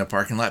car in the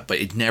parking lot, but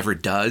it never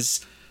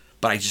does.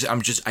 But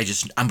I'm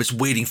just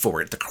waiting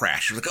for it to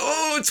crash. Like,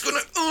 it's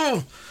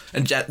gonna,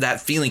 and that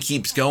feeling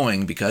keeps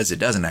going because it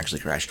doesn't actually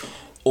crash.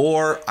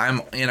 Or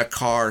I'm in a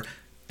car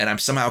and I'm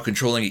somehow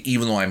controlling it,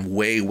 even though I'm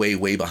way, way,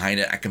 way behind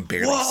it. I can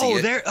barely see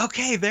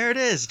it. There it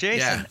is,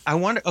 Jason. Yeah. I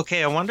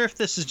wonder if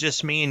this is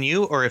just me and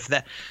you, or if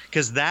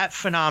because that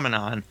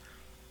phenomenon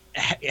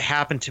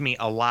happened to me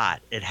a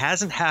lot. It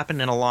hasn't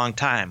happened in a long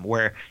time,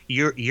 where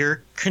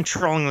you're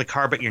controlling the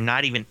car, but you're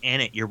not even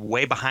in it. You're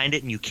way behind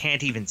it, and you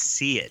can't even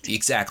see it.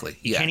 Exactly.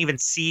 You can't even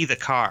see the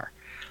car.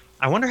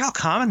 I wonder how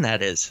common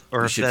that is,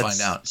 or if that's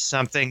find out.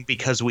 Something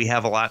because we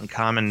have a lot in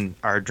common.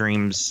 Our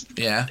dreams,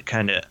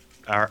 kind of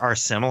are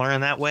similar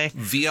in that way.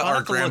 Via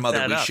our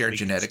grandmother, we share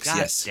genetics.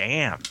 Yes.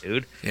 Damn,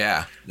 dude.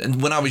 Yeah.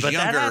 And when I was younger,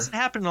 that hasn't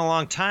happened in a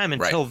long time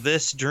until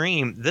this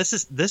dream.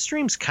 This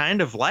dream's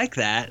kind of like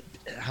that.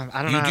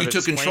 I don't know. You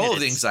took control of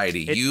the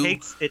anxiety.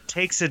 It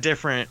takes a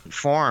different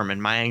form,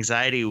 and my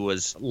anxiety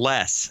was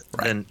less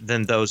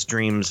than those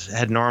dreams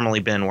had normally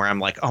been, where I'm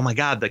like, oh my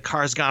God, the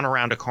car's gone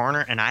around a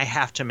corner, and I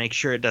have to make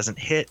sure it doesn't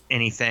hit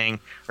anything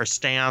or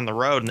stay on the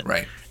road.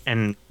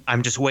 And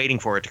I'm just waiting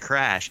for it to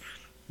crash.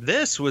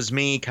 This was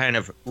me kind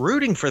of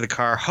rooting for the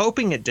car,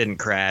 hoping it didn't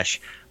crash,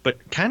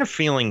 but kind of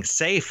feeling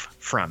safe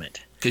from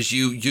it. Because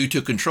you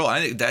took control. I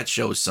think that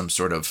shows some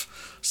sort of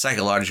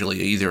psychologically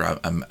either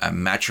a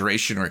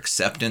maturation or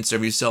acceptance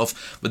of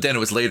yourself, but then it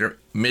was later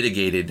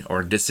mitigated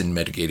or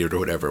disinmitigated or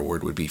whatever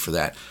word would be for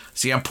that.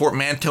 See, I'm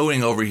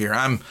portmanteauing over here.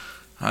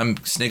 I'm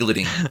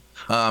sniggling.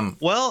 When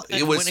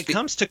it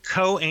comes to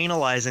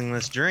co-analyzing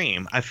this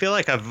dream, I feel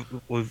like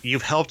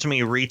you've helped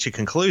me reach a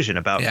conclusion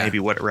about maybe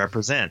what it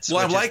represents.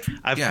 Well,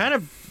 I've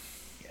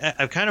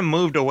kind of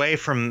moved away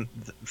from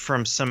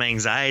some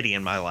anxiety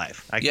in my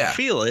life. I can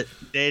feel it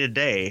day to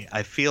day.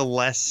 I feel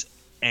less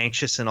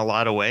anxious in a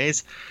lot of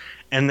ways.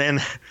 And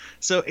then,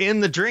 so in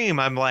the dream,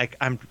 I'm like,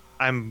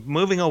 I'm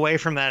moving away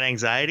from that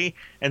anxiety.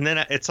 And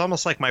then it's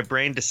almost like my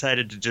brain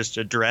decided to just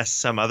address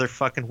some other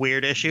fucking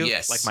weird issue.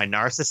 Yes. Like my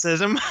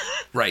narcissism.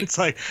 Right. It's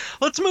like,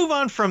 let's move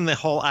on from the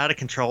whole out of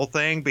control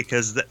thing,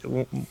 because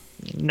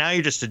now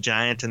you're just a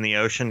giant in the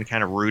ocean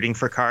kind of rooting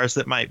for cars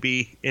that might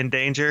be in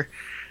danger.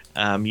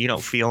 You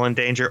don't feel in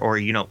danger, or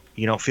you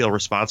don't feel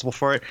responsible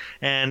for it.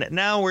 And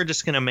now we're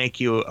just going to make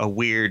you a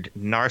weird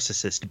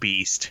narcissist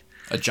beast.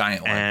 A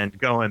giant one. And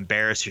go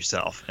embarrass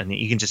yourself. And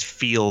you can just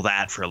feel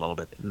that for a little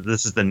bit.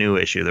 This is the new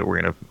issue that we're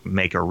going to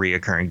make a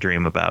reoccurring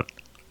dream about.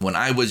 When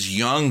I was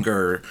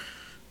younger,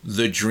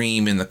 the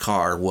dream in the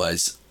car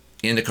was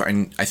in the car.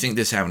 And I think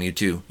this happened to you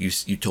too.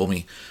 You told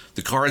me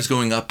the car is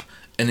going up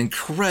an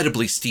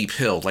incredibly steep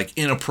hill, like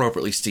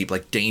inappropriately steep,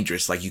 like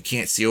dangerous, like you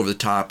can't see over the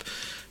top.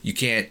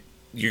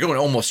 You're going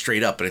almost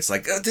straight up, and it's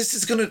like,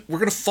 we're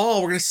gonna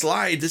fall, we're gonna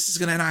slide, this is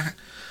gonna.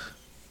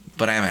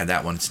 But I haven't had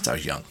that one since I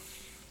was young.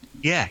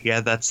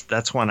 Yeah,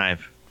 that's one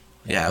I've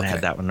okay.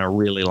 had that one in a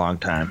really long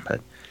time,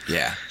 but.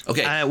 Yeah.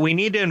 Okay. We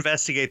need to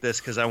investigate this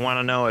because I want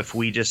to know if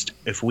we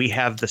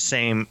have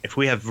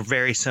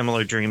very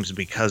similar dreams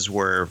because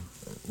we're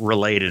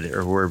related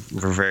or we're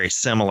very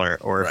similar,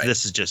 or if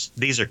this is just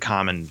these are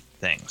common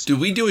things.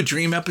 Did we do a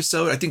dream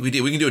episode? I think we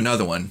did. We can do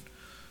another one.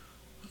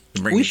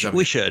 We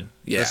should.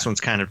 Yeah. This one's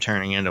kind of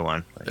turning into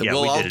one. Yeah,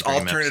 well,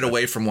 I'll turn it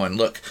away from one.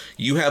 Look,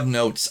 you have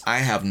notes. I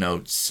have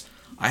notes.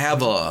 I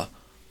have a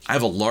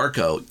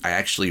Larko I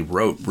actually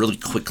wrote really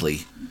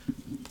quickly.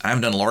 I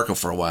haven't done Larko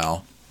for a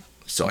while.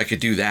 So I could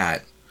do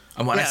that.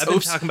 I've been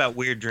talking about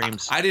weird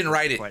dreams. I didn't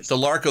write it. The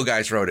Larko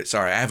guys wrote it.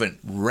 Sorry, I haven't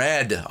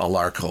read a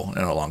Larko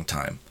in a long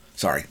time.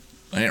 Sorry,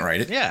 I didn't write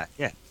it. Yeah.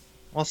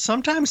 Well,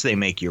 sometimes they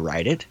make you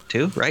write it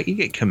too, right? You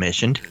get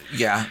commissioned.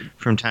 Yeah.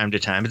 From time to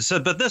time.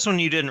 But this one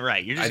you didn't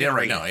write. I didn't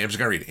write. No, I was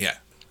gonna read it. Yeah,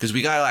 because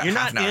we got like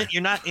half an hour.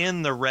 You're not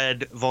in the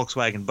red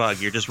Volkswagen Bug.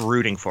 You're just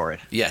rooting for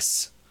it.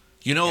 Yes.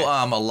 You know,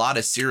 a lot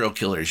of serial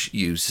killers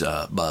use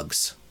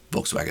bugs,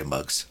 Volkswagen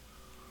bugs.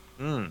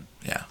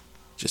 Yeah.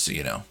 Just so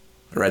you know.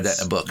 I read that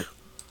in a book.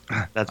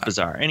 That's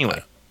bizarre.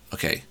 Anyway.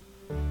 Okay.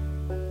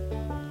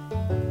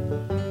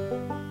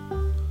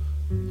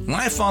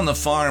 Life on the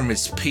farm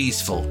is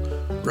peaceful,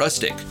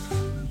 rustic,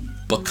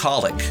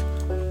 bucolic.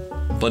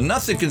 But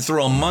nothing can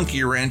throw a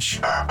monkey wrench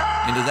into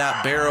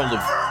that barrel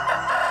of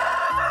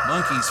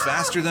monkeys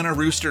faster than a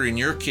rooster in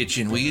your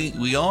kitchen.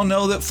 We all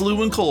know that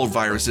flu and cold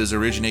viruses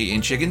originate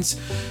in chickens.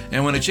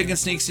 And when a chicken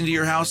sneaks into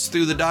your house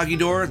through the doggy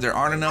door, there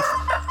aren't enough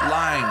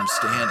limes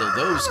to handle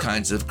those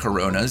kinds of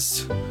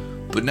coronas.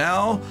 But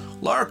now,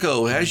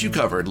 Larko has you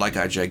covered like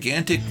a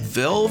gigantic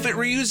velvet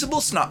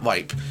reusable snot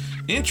wipe.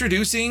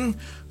 Introducing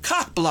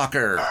Cock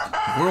Blocker,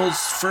 world's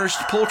first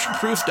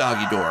poultry-proof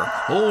doggy door.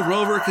 Old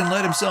Rover can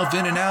let himself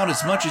in and out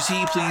as much as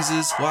he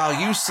pleases while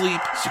you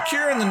sleep,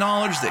 secure in the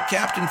knowledge that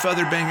Captain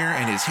Featherbanger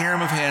and his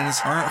harem of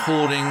hens aren't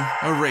holding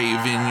a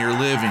rave in your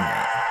living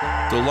room.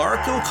 The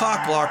Larko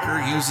Cock Blocker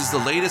uses the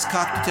latest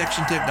cock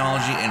detection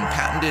technology and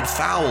patented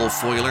foul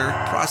foiler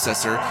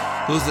processor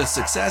with a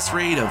success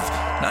rate of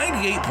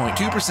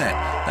 98.2%.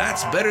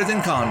 That's better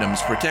than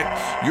condoms.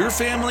 Protect your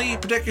family,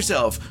 protect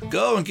yourself.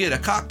 Go and get a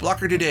Cock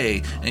Blocker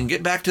today and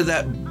get back to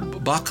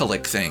that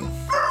bucolic thing.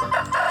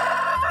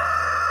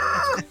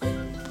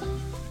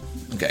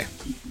 Okay.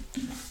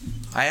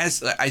 I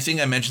think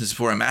I mentioned this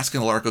before. I'm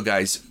asking the Larko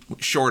guys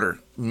shorter,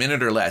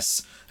 minute or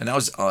less. And that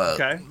was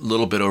a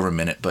little bit over a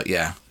minute, but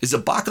yeah. Is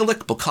it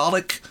bucolic?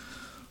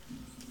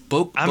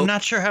 I'm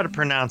not sure how to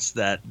pronounce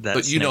that.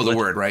 But you know the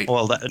word, right?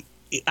 Well,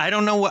 I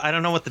don't know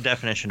what the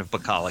definition of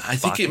bucolic. I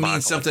think it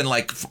means something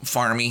like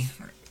farmy,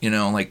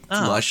 like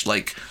lush,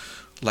 like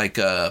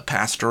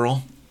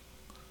pastoral.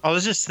 I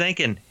was just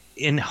thinking,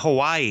 in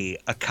Hawaii,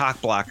 a cock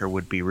blocker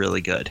would be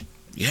really good.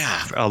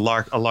 Yeah, a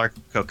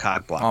Larko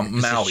cock blocker. On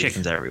Maui, there's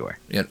chickens everywhere.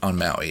 Yeah, on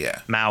Maui,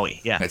 yeah.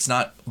 Maui, yeah. It's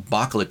not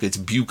bucolic; it's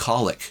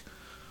bucolic.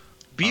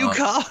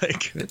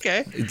 Bucolic.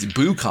 Okay. It's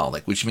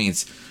bucolic, which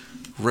means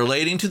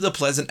relating to the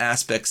pleasant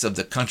aspects of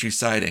the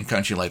countryside and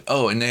country life.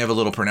 Oh, and they have a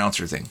little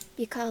pronouncer thing.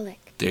 Bucolic.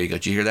 There you go.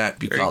 Did you hear that?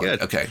 Bucolic. Very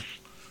good. Okay.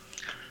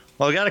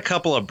 Well, we got a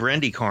couple of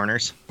Brendy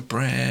corners.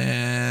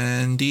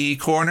 Brendy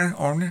corner.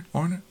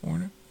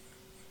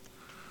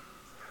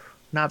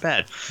 Not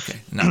bad. Okay.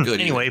 Not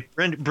good. Anyway,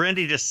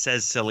 Brendy just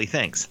says silly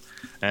things.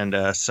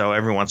 And so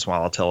every once in a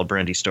while I'll tell a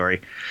Brendy story.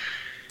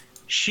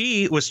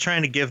 She was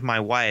trying to give my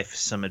wife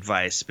some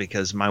advice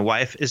because my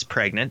wife is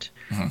pregnant,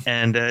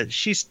 and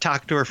she's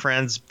talked to her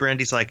friends.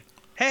 Brendy's like,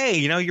 "Hey,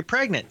 you're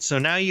pregnant, so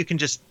now you can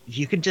just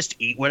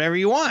eat whatever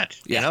you want.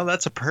 Yeah.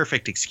 That's a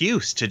perfect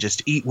excuse to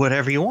just eat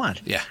whatever you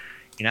want. Yeah,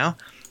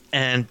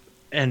 And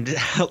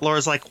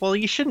Laura's like, well,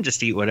 you shouldn't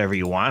just eat whatever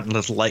you want and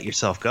just let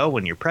yourself go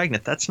when you're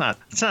pregnant. That's not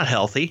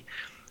healthy.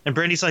 And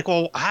Brendy's like,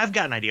 well, I've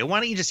got an idea. Why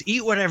don't you just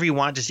eat whatever you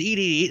want? Just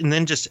eat, and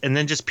then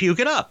just puke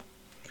it up.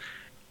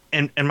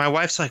 And my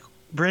wife's like,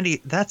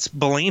 Brendy, that's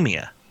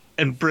bulimia.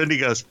 And Brendy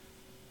goes,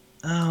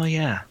 oh,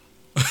 yeah.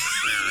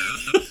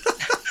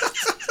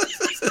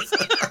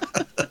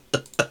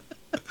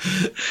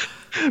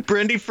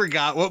 Brendy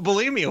forgot what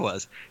bulimia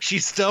was. She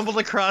stumbled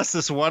across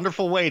this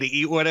wonderful way to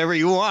eat whatever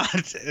you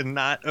want and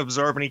not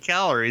absorb any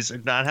calories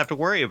and not have to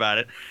worry about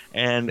it.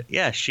 And,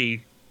 yeah,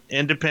 she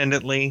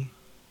independently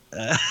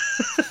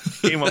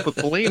came up with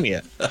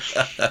bulimia.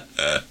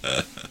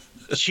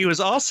 She was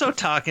also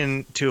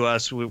talking to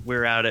us. We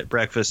were out at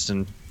breakfast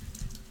and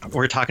we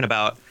were talking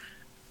about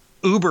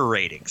Uber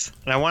ratings.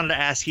 And I wanted to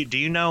ask you,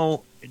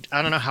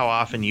 I don't know how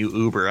often you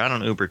Uber. I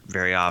don't Uber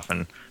very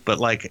often, but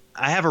like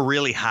I have a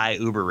really high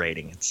Uber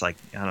rating. It's like,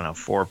 I don't know,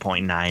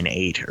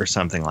 4.98 or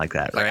something like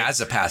that. Like right?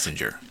 As a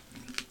passenger.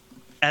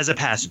 As a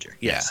passenger,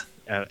 yes.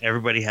 Yeah.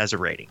 Everybody has a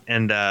rating.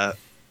 And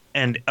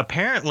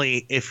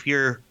apparently if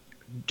you're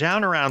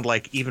down around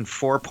like even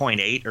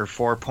 4.8 or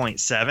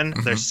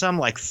 4.7, there's some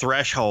like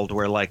threshold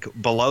where like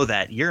below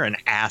that you're an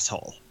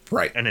asshole.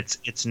 Right. And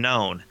it's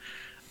known.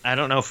 I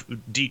don't know if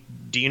do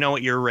you know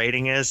what your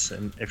rating is,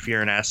 and if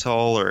you're an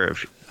asshole or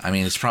if I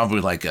mean, it's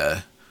probably like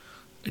a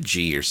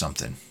G or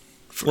something.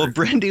 Well,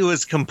 Brindy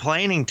was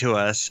complaining to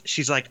us.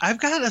 She's like, I've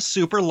got a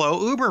super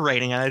low Uber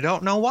rating and I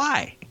don't know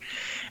why.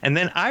 And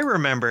then I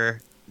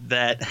remember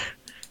that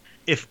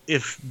if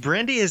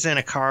Brindy is in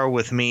a car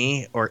with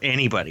me or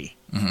anybody,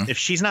 if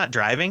she's not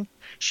driving,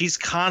 she's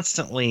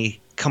constantly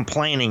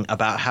complaining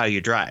about how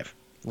you drive.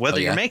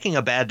 Whether you're making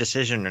a bad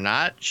decision or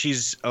not,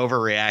 she's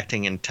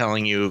overreacting and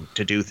telling you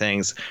to do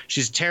things.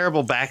 She's a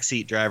terrible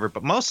backseat driver,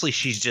 but mostly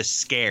she's just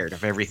scared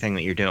of everything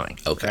that you're doing.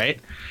 Okay. Right?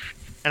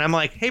 And I'm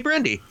like, hey,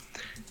 Brindy,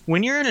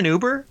 when you're in an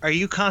Uber, are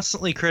you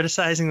constantly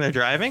criticizing their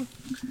driving?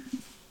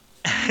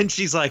 And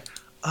she's like,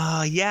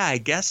 yeah, I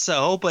guess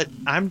so. But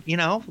I'm,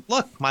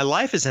 look, my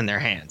life is in their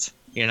hands.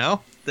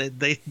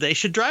 They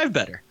should drive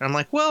better. And I'm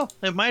like, well,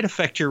 it might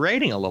affect your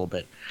rating a little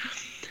bit.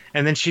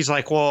 And then she's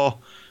like,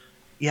 well,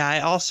 yeah, I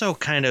also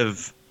kind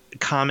of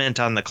comment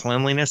on the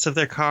cleanliness of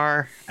their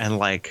car and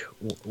like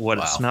what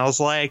it smells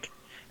like.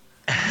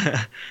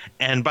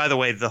 And by the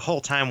way, the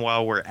whole time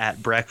while we're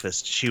at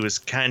breakfast, she was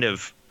kind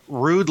of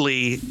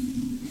rudely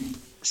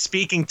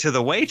speaking to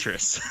the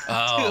waitress.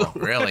 Oh,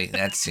 really?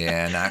 That's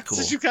not cool.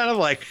 So she's kind of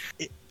like,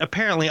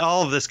 apparently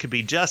all of this could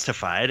be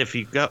justified if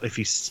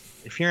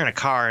you're in a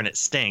car and it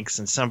stinks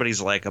and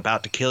somebody's like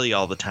about to kill you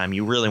all the time,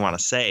 you really want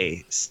to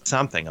say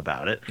something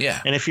about it.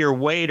 Yeah. And if your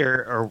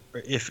waiter or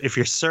if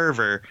your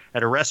server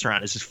at a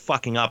restaurant is just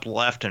fucking up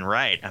left and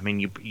right, I mean,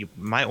 you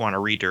might want to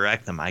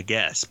redirect them, I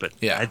guess. But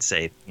I'd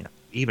say,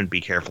 even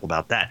be careful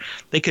about that.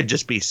 They could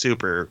just be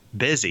super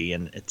busy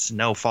and it's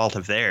no fault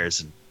of theirs.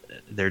 And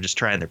they're just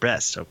trying their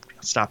best. So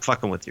stop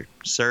fucking with your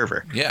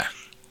server. Yeah.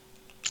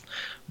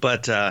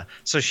 But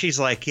so she's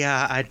like,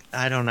 yeah,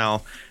 I don't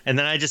know. And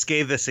then I just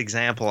gave this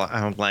example.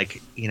 I'm like,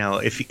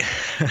 if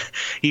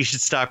you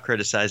should stop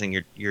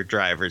criticizing your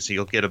drivers,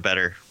 you'll get a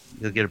better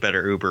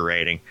Uber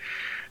rating.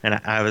 And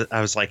I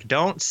was like,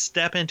 don't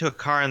step into a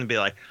car and be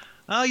like,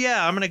 oh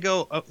yeah, I'm gonna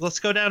go. Let's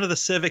go down to the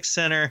Civic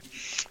Center.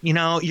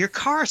 Your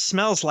car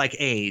smells like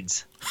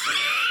AIDS.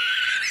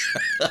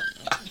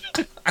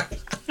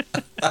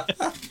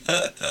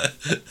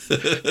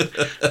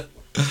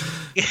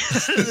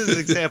 This is an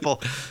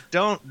example.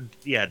 Don't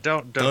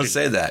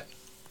say that.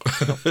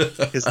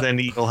 Because then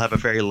you'll have a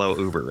very low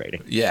Uber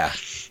rating. Yeah.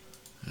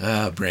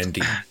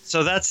 Brindy.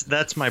 So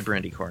that's my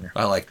Brindy corner.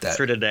 I like that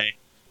for today.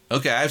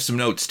 Okay, I have some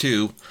notes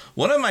too.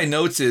 One of my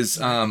notes is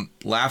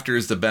laughter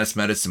is the best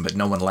medicine, but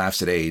no one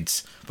laughs at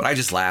AIDS. But I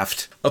just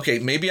laughed. Okay,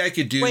 maybe I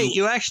could do. Wait,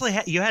 you actually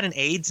you had an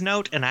AIDS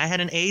note, and I had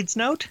an AIDS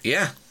note?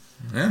 Yeah.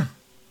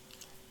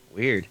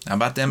 Weird. How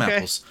about them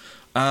apples?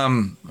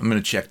 I'm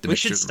gonna check the. We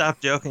should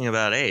stop joking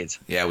about AIDS.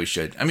 Yeah, we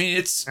should. I mean,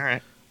 it's all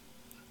right.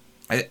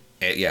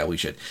 Yeah, we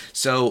should.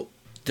 So,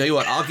 tell you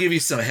what, I'll give you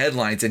some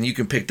headlines, and you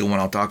can pick the one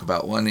I'll talk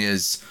about. One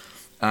is,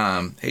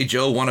 "Hey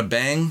Joe, want to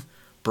bang?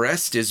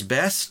 Breast is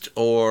best,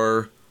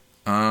 or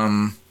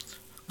come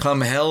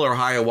hell or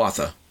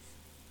Hiawatha."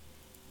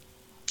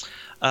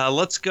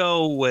 Let's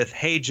go with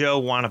 "Hey Joe,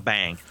 want to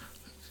bang."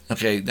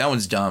 Okay, that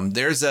one's dumb.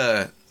 There's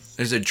a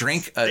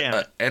drink,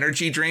 a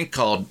energy drink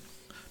called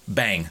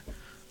Bang.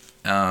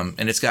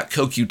 And it's got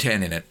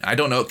CoQ10 in it. I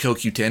don't know what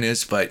CoQ10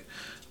 is, but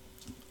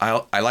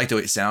I like the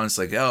way it sounds.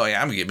 Like, oh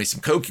yeah, I'm gonna get me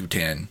some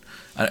CoQ10.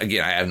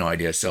 Again, I have no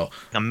idea. So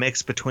a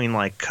mix between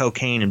like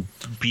cocaine and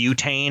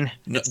butane.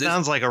 It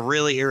sounds like a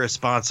really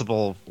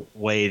irresponsible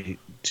way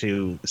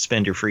to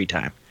spend your free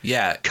time.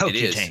 Yeah, CoQ10.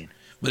 It is.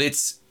 But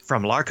it's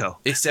from Larco.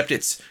 Except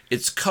it's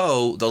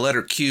co, the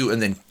letter Q,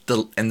 and then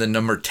the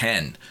number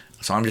 10.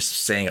 So I'm just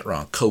saying it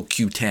wrong.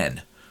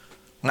 CoQ10,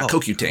 not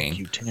CoQ10.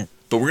 CoQ10.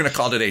 But we're gonna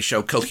call today's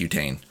show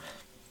CoQ10.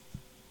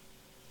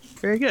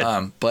 Very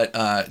good. But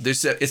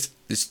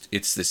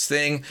it's this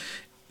thing.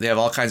 They have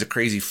all kinds of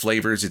crazy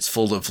flavors. It's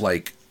full of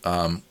like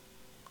what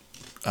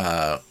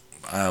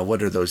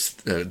are those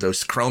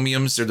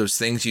chromiums? They're those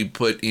things you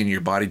put in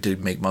your body to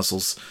make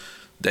muscles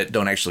that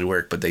don't actually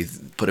work, but they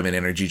put them in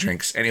energy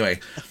drinks. Anyway,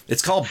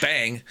 it's called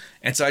Bang,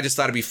 and so I just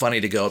thought it'd be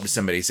funny to go up to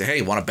somebody and say,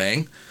 "Hey, want to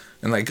bang?"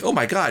 And like, "Oh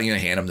my god,"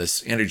 hand them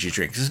this energy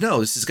drink. He says, "No,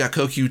 this has got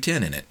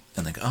CoQ10 in it."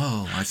 And like,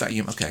 "Oh, I thought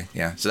you okay,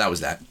 yeah." So that was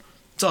that.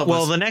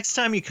 Well, the next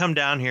time you come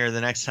down here, the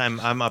next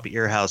time I'm up at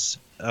your house,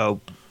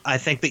 I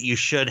think that you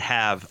should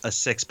have a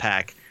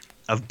 6-pack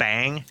of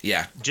Bang.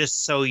 Yeah.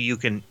 Just so you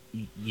can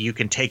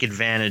take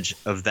advantage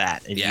of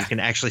that. And you can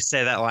actually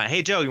say that line,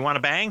 "Hey, Joe, you want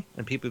a Bang?"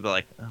 And people will be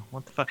like, "Oh,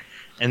 what the fuck?"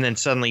 And then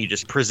suddenly you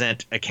just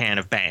present a can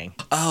of Bang.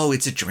 Oh,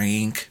 it's a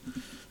drink.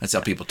 That's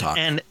how people talk.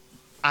 And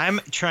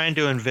I'm trying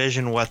to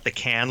envision what the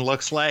can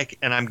looks like,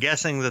 and I'm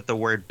guessing that the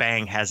word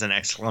Bang has an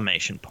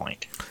exclamation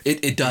point.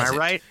 It doesn't. Am I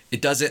right?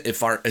 It doesn't,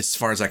 as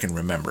far as I can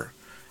remember.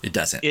 It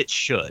doesn't. It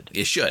should.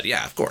 It should,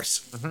 yeah, of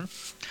course. Mm-hmm.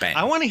 Bang.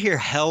 I want to hear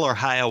hell or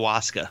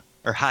Hiawatha.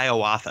 Or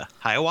Hiawatha.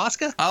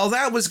 Hiawatha? Oh,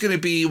 that was going to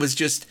be,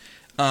 just,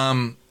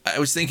 I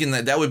was thinking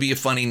that would be a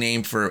funny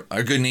name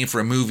a good name for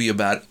a movie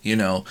about,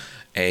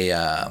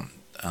 a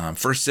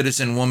first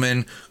citizen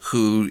woman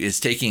who is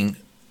taking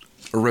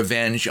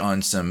revenge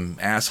on some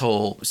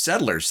asshole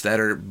settlers that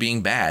are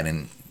being bad,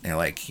 and they're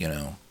like,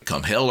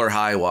 come hell or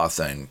high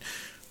water, and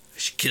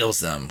she kills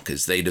them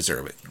because they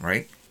deserve it,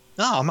 right?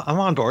 Oh, I'm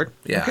on board.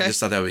 Yeah, okay. I just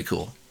thought that would be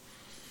cool.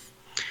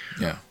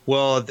 Yeah.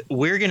 Well,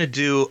 we're gonna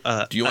do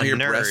a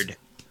nerd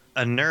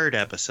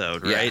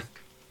episode, right?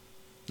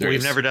 Yeah.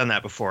 We've never done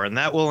that before, and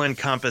that will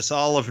encompass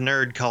all of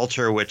nerd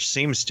culture, which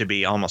seems to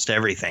be almost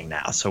everything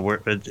now. So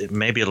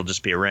maybe it'll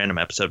just be a random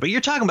episode. But you're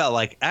talking about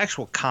like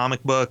actual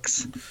comic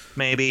books,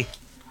 maybe.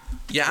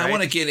 Yeah, right? I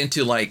want to get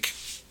into like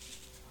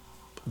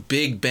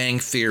Big Bang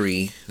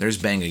Theory. There's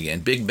Bang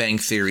again. Big Bang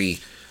Theory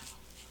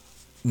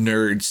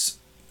nerds.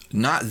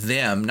 Not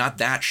them, not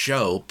that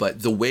show,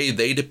 but the way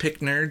they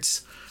depict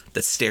nerds,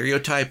 the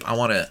stereotype. I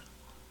want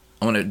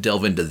to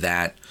delve into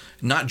that.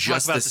 Not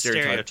just talk about the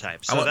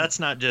stereotype. So that's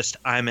not just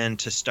I'm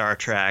into Star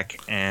Trek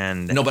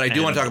and no, but I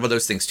do want to talk about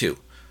those things too.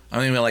 I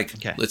mean,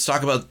 let's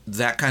talk about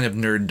that kind of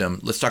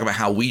nerddom. Let's talk about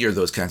how we are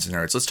those kinds of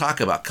nerds. Let's talk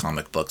about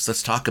comic books.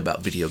 Let's talk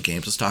about video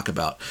games. Let's talk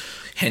about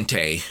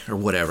hentai or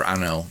whatever. I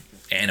don't know.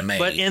 Anime.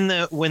 But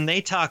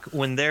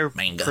when they're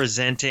manga.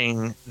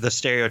 Presenting the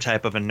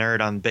stereotype of a nerd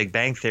on Big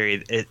Bang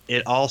Theory,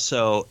 it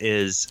also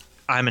is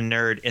I'm a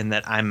nerd in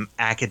that I'm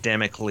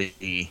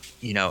academically,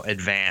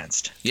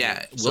 advanced.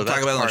 Yeah, we'll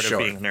talk about it on the show.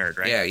 Being a nerd,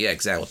 right? Yeah,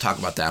 exactly. We'll talk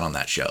about that on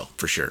that show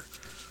for sure.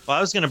 Well, I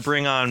was going to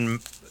bring on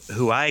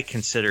who I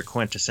consider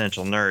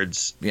quintessential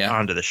nerds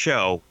onto the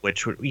show,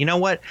 which would, you know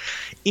what,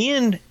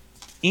 Ian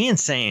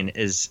Sane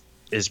is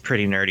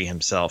pretty nerdy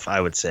himself, I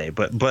would say.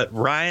 But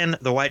Ryan,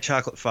 the White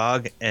Chocolate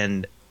Fog,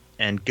 and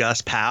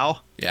Gus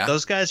Powell,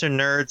 those guys are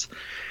nerds.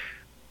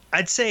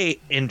 I'd say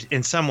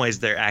in some ways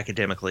they're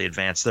academically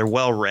advanced. They're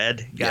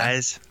well-read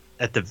guys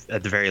at the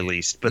very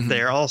least, but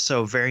they're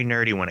also very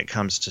nerdy when it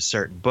comes to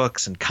certain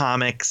books and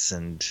comics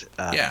and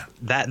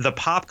that the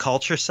pop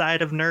culture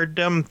side of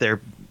nerddom.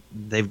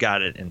 They've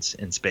got it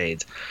in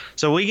spades.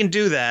 So we can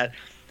do that.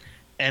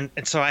 And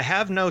so I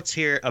have notes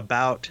here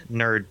about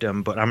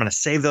nerddom, but I'm going to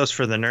save those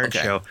for the nerd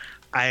show.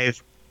 I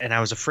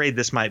was afraid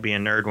this might be a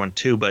nerd one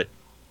too, but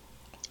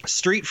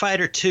Street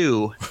Fighter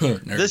 2,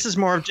 this is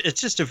more of,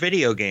 it's just a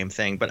video game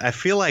thing, but I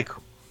feel like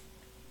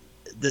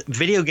the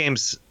video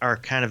games are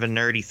kind of a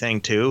nerdy thing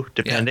too,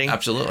 depending. Yeah,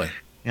 absolutely.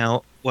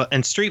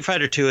 And Street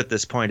Fighter 2 at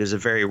this point is a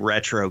very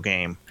retro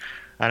game.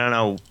 I don't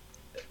know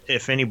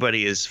if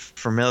anybody is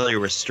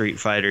familiar with Street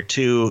Fighter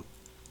 2,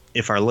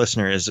 if our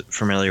listener is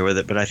familiar with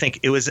it, but I think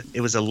it was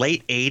a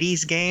late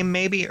 80s game,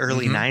 maybe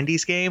early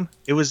 90s game.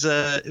 It was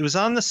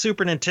on the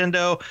Super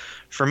Nintendo.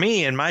 For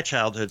me, in my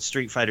childhood,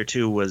 Street Fighter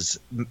 2 was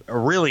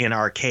really an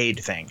arcade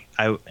thing.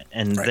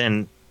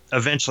 Then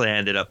eventually I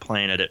ended up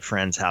playing it at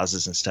friends'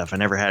 houses and stuff. I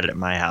never had it at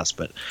my house,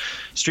 but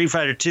Street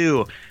Fighter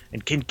 2.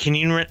 And can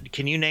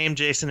you name,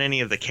 Jason,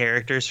 any of the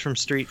characters from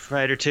Street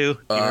Fighter 2? Do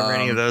you remember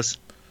any of those?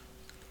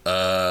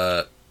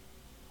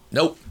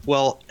 Nope.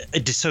 Well,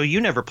 so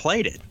you never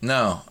played it?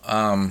 No.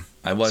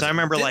 I was. So I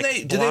remember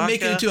did they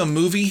make it into a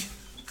movie?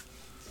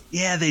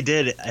 Yeah, they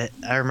did.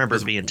 I remember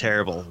it being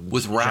terrible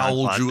with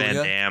Raul Julia.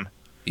 Van Damme.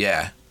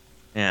 Yeah.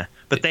 Yeah,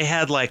 but they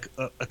had like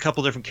a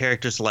couple different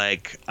characters,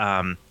 like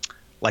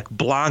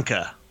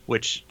Blanca,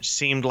 which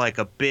seemed like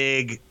a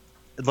big,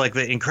 like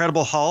the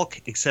Incredible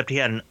Hulk, except he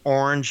had an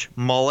orange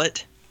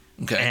mullet.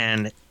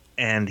 Okay.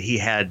 And he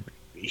had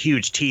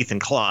huge teeth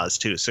and claws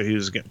too, so he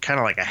was kind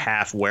of like a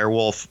half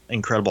werewolf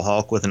Incredible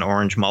Hulk with an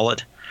orange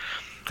mullet.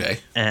 Okay.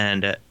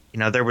 And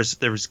there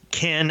was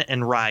Ken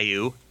and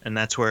Ryu, and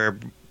that's where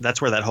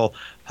that whole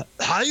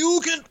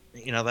Hadouken,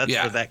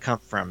 where that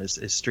comes from is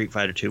Street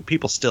Fighter 2.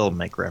 People still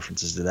make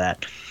references to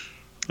that,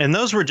 and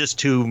those were just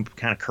two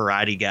kind of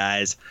karate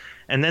guys.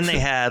 And then they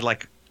had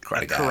like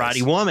a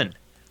karate woman,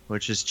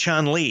 which is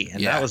Chun-Li,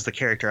 and that was the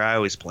character I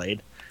always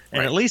played.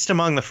 And at least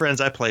among the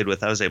friends I played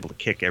with, I was able to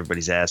kick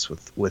everybody's ass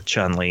with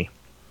Chun-Li.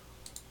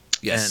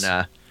 Yes.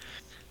 And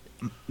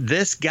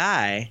this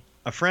guy,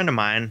 a friend of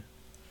mine,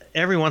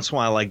 every once in a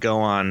while I go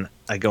on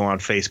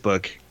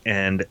Facebook,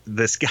 and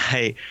this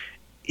guy,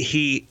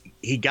 he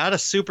got a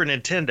Super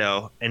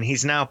Nintendo, and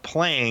he's now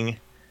playing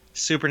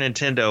Super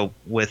Nintendo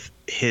with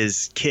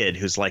his kid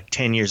who's like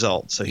 10 years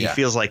old. So he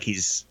feels like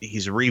he's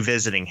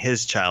revisiting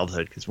his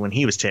childhood, because when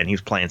he was 10, he was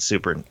playing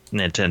Super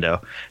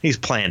Nintendo. He's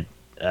playing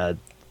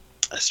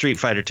Street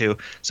Fighter 2.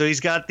 So he's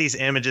got these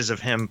images of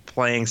him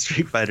playing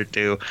Street Fighter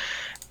 2,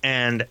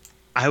 and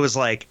I was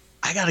like,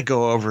 I got to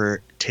go over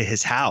to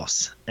his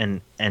house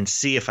and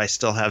see if I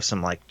still have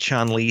some like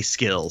Chun-Li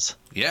skills.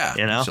 Yeah,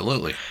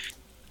 absolutely.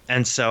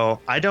 And so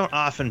I don't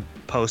often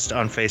post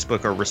on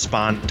Facebook or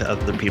respond to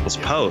other people's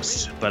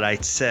posts, but I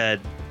said,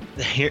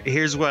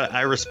 here's what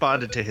I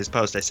responded to his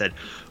post. I said,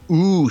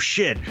 "Ooh,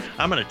 shit,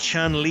 I'm going to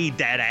Chun-Li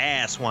that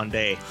ass one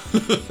day."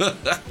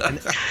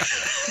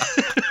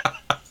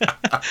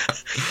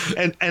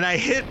 And I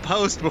hit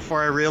post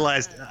before I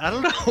realized I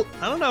don't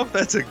know if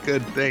that's a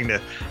good thing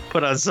to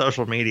put on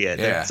social media.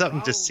 Yeah.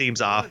 Something just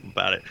seems off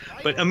about it.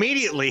 But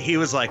immediately he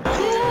was like,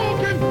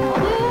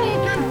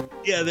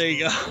 yeah, there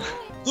you go.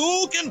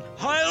 Hadouken,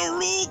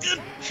 Hadouken,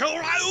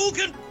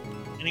 Shoryuken.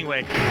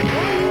 Anyway.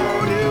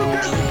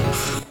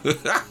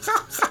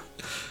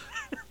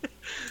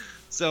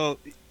 So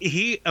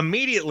he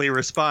immediately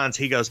responds.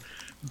 He goes,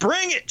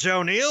 "Bring it,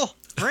 Joe Neal.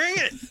 Bring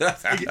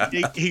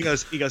it." he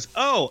goes,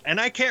 "Oh, and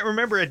I can't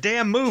remember a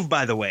damn move,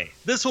 by the way.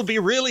 This will be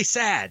really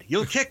sad.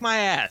 You'll kick my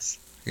ass."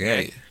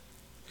 Yeah.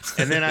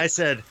 And then I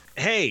said,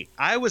 "Hey,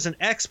 I was an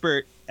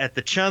expert at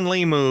the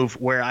Chun-Li move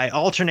where I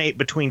alternate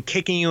between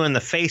kicking you in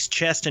the face,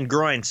 chest, and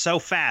groin so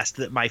fast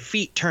that my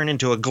feet turn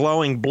into a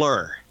glowing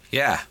blur."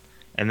 Yeah.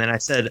 And then I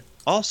said,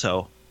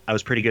 "Also, I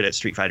was pretty good at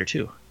Street Fighter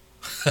 2.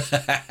 So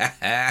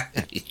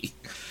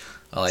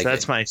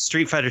that's my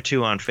Street Fighter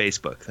 2 on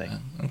Facebook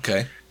thing.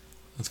 Okay.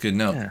 That's good to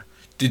know. Yeah.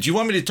 Did you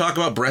want me to talk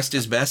about breast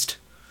is best?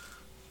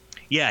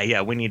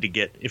 Yeah, we need to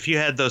get... If you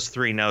had those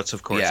 3 notes,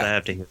 of course, I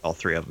have to hear all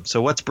 3 of them.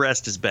 So what's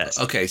breast is best?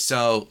 Okay,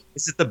 so...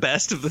 Is it the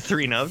best of the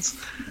 3 notes?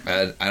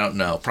 I don't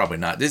know. Probably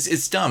not.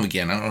 It's dumb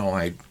again. I don't know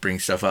why I bring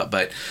stuff up,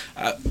 but,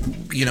 I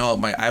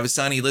have a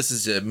son. He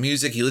listens to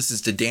music. He listens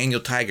to Daniel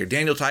Tiger.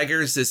 Daniel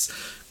Tiger is this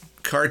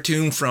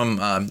cartoon from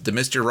the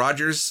Mr.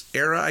 Rogers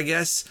era, I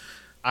guess.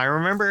 I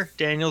remember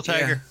Daniel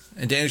Tiger. Yeah.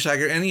 And Daniel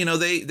Tiger, and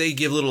they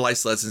give little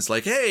life lessons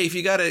like, hey, if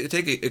you gotta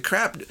take a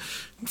crap,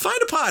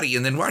 find a potty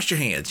and then wash your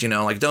hands.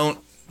 Don't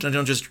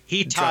just.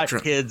 He taught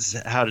kids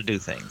how to do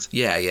things.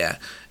 Yeah.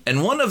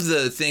 And one of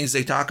the things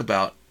they talk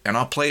about, and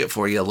I'll play it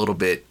for you a little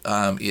bit,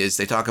 is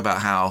they talk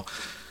about how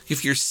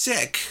if you're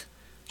sick,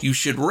 you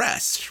should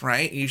rest,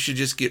 right? You should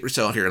just get.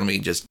 So here, let me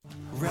just.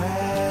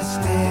 Rest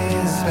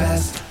is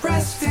best.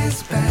 Rest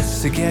is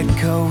best. To get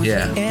cozy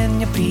in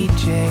your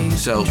PJs.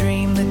 So,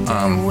 dream the day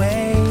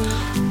away.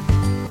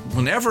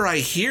 Whenever I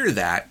hear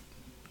that,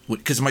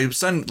 because my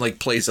son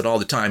plays it all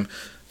the time,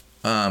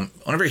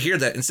 whenever I hear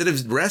that, instead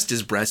of rest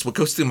is breast, what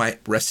goes through my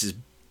rest is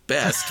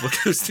best. What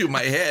goes through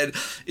my head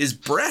is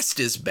breast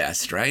is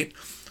best, right?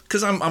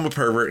 Because I'm a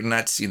pervert and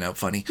that's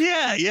funny.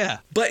 Yeah.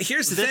 But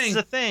here's the thing. This is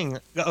the thing.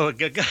 Oh,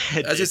 go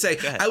ahead. I was just say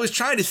I was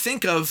trying to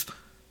think of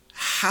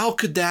how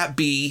could that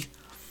be,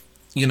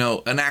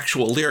 an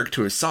actual lyric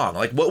to a song.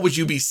 Like what would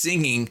you be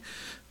singing?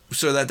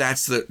 So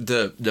that's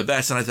the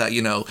best. And I thought,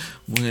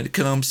 when it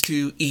comes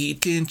to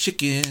eating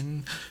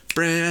chicken,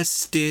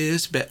 breast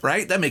is best.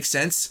 Right? That makes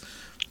sense.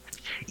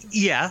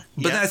 Yeah.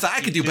 But then I thought I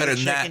could do better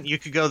than that. You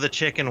could go the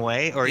chicken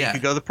way or you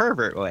could go the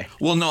pervert way.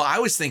 Well, no, I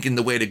was thinking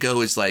the way to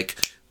go is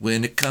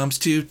when it comes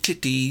to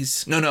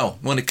titties. No.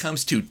 When it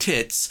comes to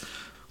tits,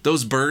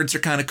 those birds are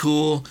kind of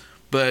cool.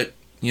 But,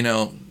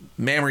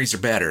 mammaries are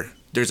better.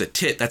 There's a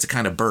tit, that's a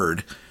kind of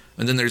bird.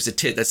 And then there's a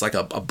tit that's like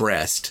a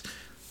breast.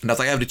 And if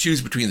I have to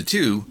choose between the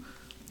two,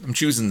 I'm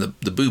choosing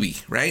the booby,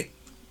 right?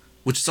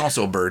 Which is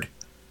also a bird.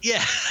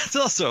 Yeah, it's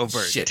also a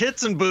bird. Shit.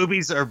 Tits and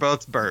boobies are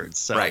both birds.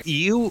 So right.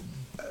 You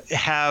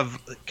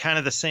have kind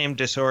of the same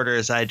disorder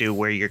as I do,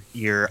 where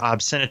you're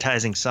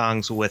obscenitizing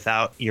songs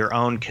without your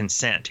own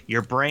consent.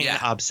 Your brain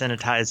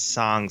obscenitizes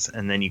songs,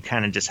 and then you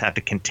kind of just have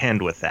to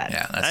contend with that.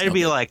 Yeah, that's I'd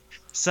be like,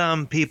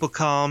 some people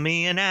call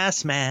me an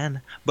ass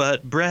man,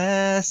 but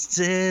breasts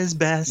is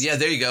best. Yeah,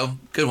 there you go.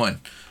 Good one.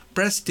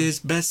 Breast is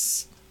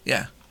best.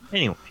 Yeah.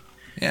 Anyway,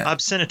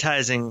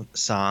 obscenitizing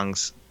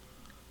songs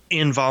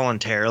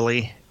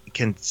involuntarily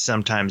can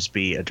sometimes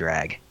be a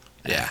drag,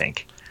 I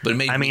think. But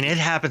it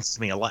happens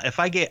to me a lot.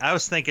 I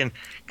was thinking,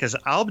 because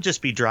I'll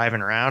just be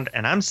driving around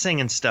and I'm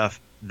singing stuff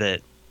that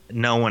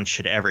no one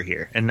should ever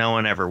hear and no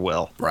one ever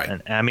will.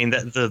 Right. And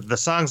the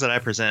songs that I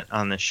present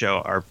on this show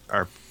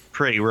are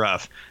pretty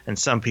rough, and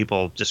some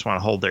people just want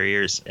to hold their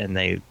ears and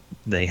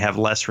they have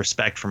less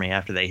respect for me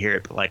after they hear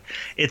it. But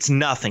it's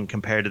nothing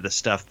compared to the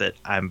stuff that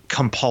I'm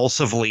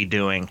compulsively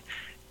doing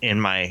in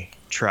my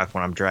truck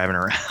when I'm driving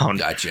around.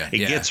 Gotcha.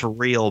 It gets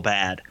real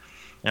bad.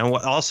 And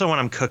also when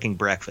I'm cooking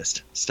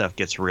breakfast, stuff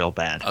gets real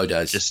bad. Oh, it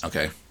does?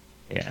 Okay.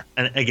 Yeah.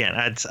 And again,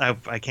 I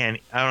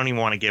don't even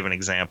want to give an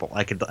example.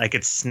 I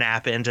could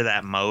snap into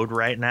that mode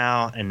right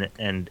now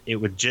and it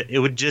wouldn't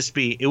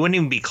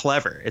even be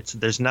clever.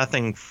 There's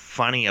nothing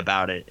funny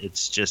about it.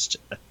 It's just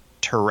a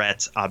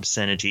Tourette's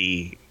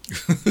obscenity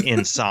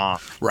in song.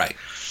 Right.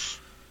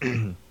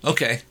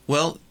 Okay.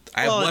 Well,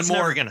 I have one more. It's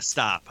never going to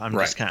stop. I'm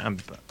just kind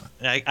of,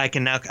 I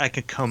can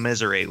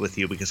commiserate with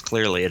you because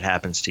clearly it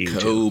happens to you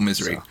too.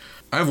 Commiserate. So.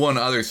 I have one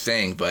other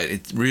thing, but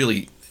it's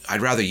really,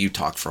 I'd rather you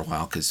talk for a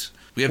while because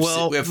we have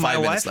 5 minutes left. My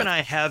wife and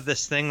I have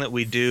this thing that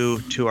we do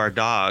to our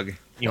dog.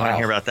 You want to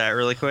hear about that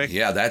really quick?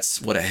 Yeah,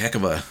 that's what a heck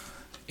of a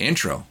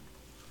intro.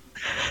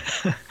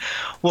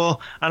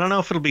 Well, I don't know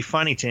if it'll be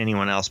funny to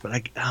anyone else, but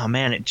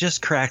it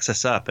just cracks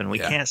us up, and we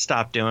can't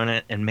stop doing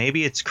it. And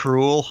maybe it's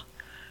cruel,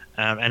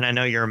 and I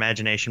know your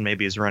imagination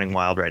maybe is running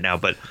wild right now,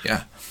 but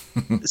yeah.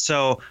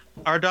 So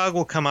our dog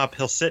will come up.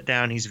 He'll sit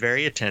down. He's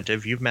very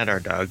attentive. You've met our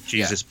dog,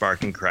 Jesus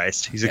Barking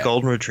Christ. He's a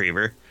golden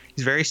retriever.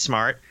 He's very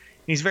smart.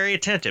 He's very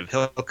attentive.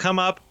 He'll come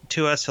up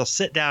to us. He'll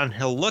sit down.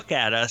 He'll look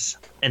at us.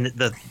 And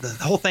the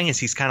whole thing is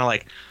he's kind of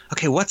like,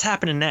 okay, what's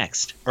happening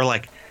next? Or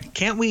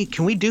can we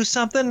do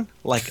something?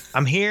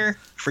 I'm here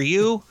for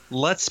you.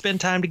 Let's spend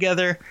time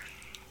together.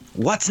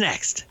 What's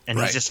next? And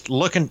he's just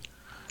looking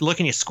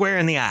looking you square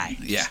in the eye,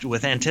 just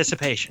with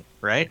anticipation,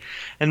 right?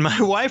 And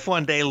my wife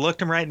one day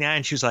looked him right in the eye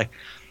and she was like,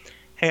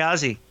 "Hey,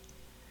 Ozzy,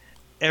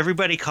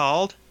 everybody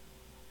called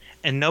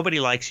and nobody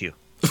likes you."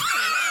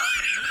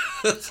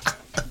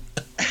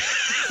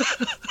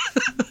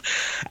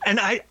 And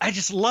I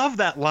just love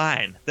that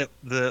line, that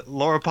the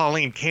Laura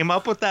Pauline came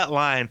up with that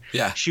line.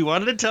 Yeah. She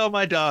wanted to tell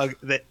my dog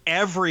that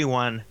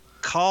everyone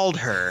called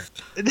her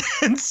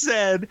and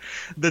said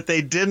that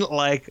they didn't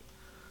like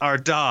our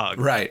dog.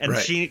 Right. And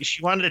she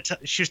wanted to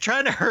she was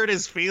trying to hurt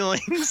his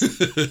feelings.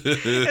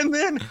 And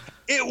then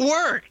it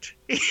worked.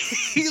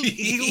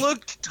 He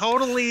looked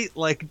totally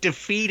like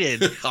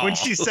defeated when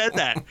she said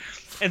that.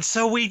 And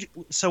so we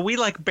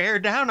like bear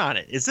down on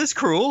it. Is this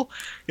cruel?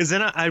 Because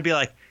then I'd be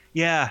like,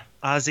 "Yeah,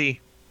 Ozzy,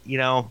 you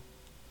know,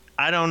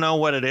 I don't know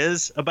what it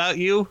is about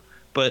you,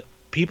 but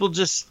people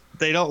just,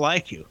 they don't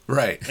like you."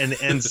 Right. And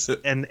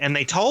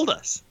they told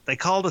us. They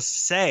called us to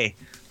say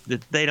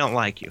that they don't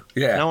like you.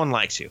 Yeah. No one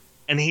likes you.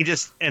 And he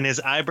just, and his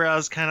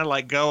eyebrows kind of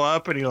like go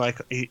up, and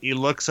he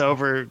looks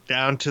over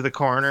down to the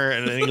corner,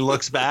 and then he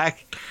looks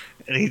back,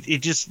 and he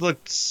just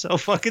looked so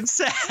fucking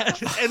sad.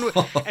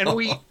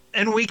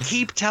 And we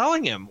keep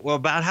telling him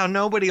about how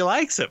nobody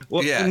likes him.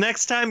 Well, the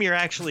next time you're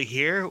actually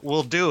here,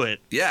 we'll do it.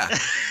 Yeah,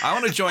 I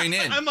want to join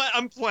in.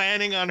 I'm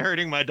planning on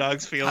hurting my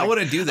dog's feelings. I want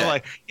to do that. I'm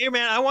like, "Hey,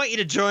 man, I want you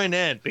to join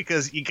in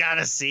because you got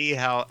to see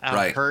how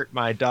Right. hurt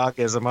my dog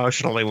is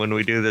emotionally when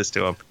we do this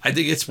to him." I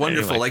think it's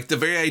wonderful. Anyway. Like the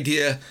very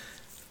idea,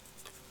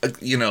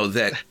 you know,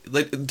 that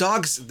like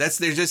dogs,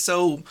 they're just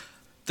so,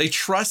 they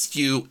trust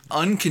you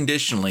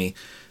unconditionally.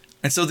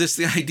 And so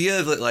the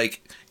idea that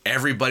like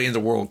everybody in the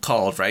world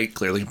called, right?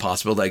 Clearly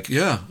impossible. Like,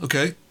 yeah,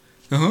 okay.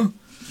 Uh-huh.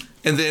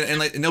 And then,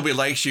 like, nobody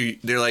likes you.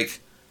 They're like,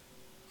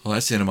 "Well,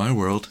 that's the end of my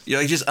world." You're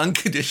like, just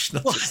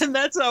unconditional. Well, and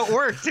that's how it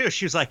worked too.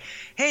 She was like,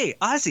 "Hey,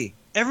 Ozzy,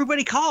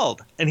 everybody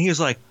called." And he was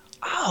like,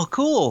 "Oh,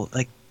 cool.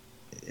 Like,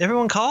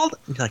 everyone called?"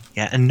 And he's like,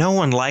 "Yeah, and no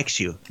one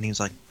likes you." And he was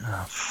like,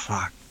 "Oh,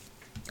 fuck."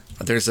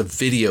 There's a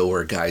video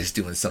where a guy's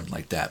doing something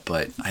like that,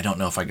 but I don't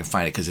know if I can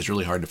find it because it's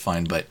really hard to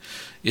find. But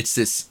it's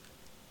this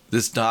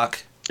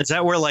doc. Is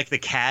that where like the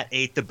cat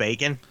ate the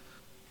bacon?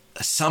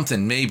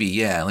 Something, maybe.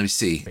 Yeah, let me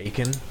see.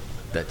 Bacon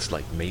that's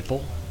like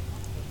maple.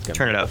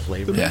 Turn it up.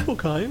 Flavor. Yeah. Maple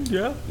kind,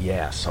 yeah.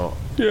 Yeah, so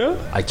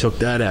I took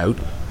that out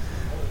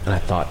and I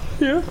thought,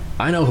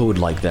 I know who would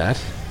like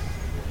that.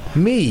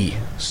 Me.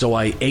 So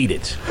I ate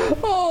it.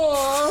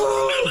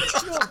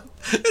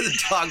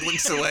 The dog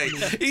looks away.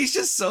 He's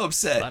just so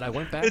upset. But I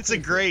went back. It's a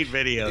great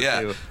video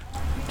too.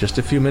 Just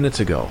a few minutes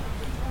ago.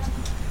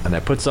 And I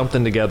put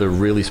something together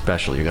really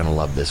special. You're gonna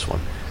love this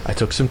one. I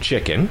took some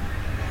chicken.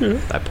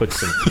 I put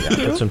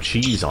some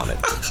cheese on it.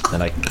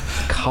 Then I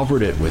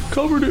covered it with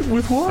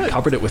what? I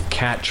covered it with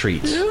cat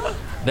treats.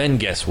 Then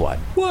guess what?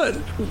 What?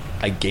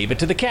 I gave it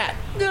to the cat.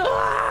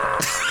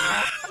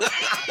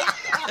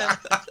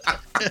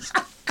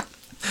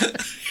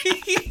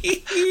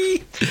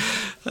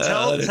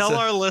 Tell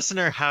our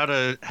listener how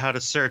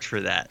to search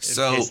for that in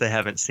case they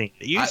haven't seen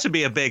it. It used to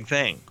be a big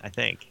thing, I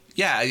think.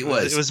 Yeah, it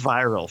was. It was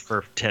viral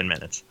for 10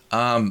 minutes.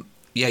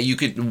 Yeah, you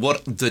could.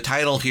 What the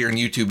title here on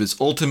YouTube is: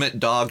 Ultimate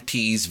Dog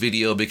Tease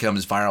Video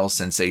Becomes Viral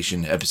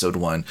Sensation, Episode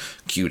 1.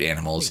 Cute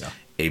Animals,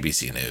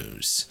 ABC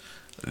News.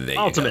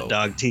 Ultimate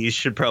Dog Tease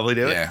should probably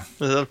do it. Yeah,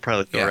 that'll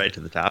probably go right to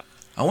the top.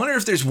 I wonder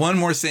if there's one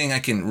more thing I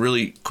can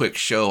really quick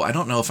show. I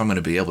don't know if I'm going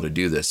to be able to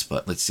do this,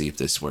 but let's see if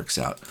this works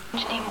out.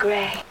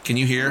 Gray. Can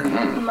you hear?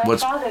 My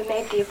father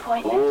made the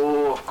appointment.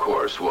 Oh, of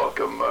course.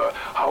 Welcome.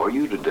 How are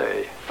you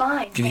today?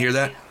 Fine. Can you hear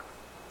that?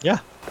 Yeah.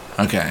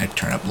 Okay, I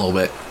turn up a little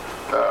bit.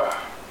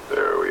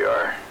 There we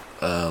are.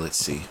 Let's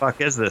see. Fuck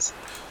is this?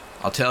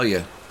 I'll tell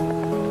you.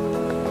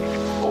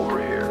 Over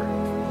here.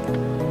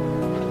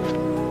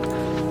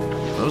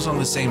 Those on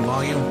the same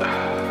volume?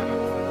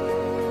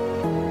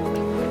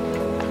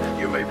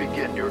 You may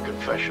begin your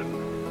confession.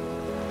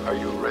 Are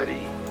you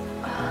ready?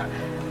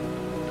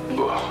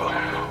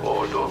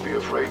 Oh, don't be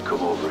afraid.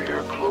 Come over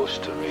here close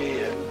to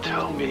me and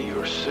tell me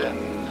your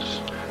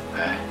sins.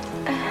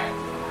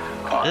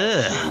 I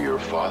assume your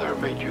father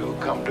made you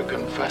come to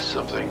confess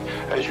something.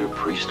 As your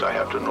priest, I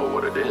have to know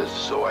what it is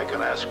so I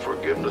can ask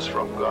forgiveness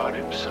from God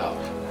himself.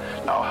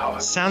 Now, how...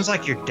 Sounds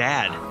like your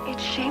dad.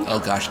 It's shameful. Oh,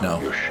 gosh, no.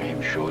 Your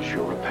shame shows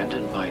you're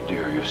repentant, my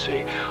dear. You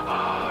say,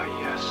 ah,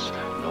 yes,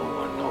 no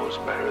one knows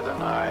better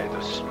than I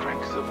the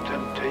strength of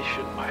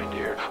temptation, my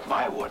dear.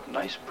 My, what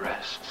nice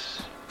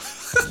breasts.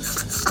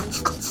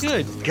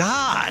 Good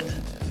God.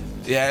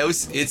 Yeah,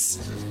 it's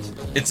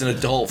an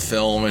adult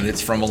film, and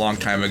it's from a long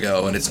time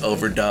ago, and it's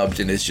overdubbed,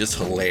 and it's just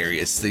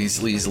hilarious.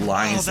 These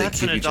lines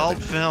that's they keep an each adult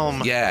other.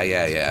 film.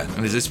 Yeah.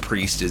 And this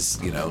priest is,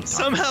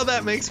 Somehow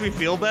that makes me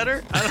feel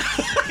better. I don't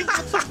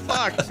what the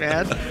fuck,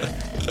 man.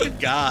 Good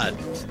God.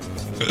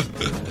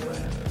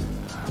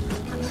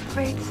 I'm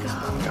afraid so.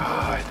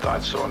 Ah, I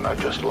thought so. Now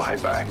just lie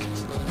back.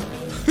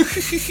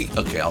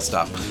 Okay, I'll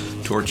stop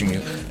torturing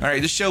you. All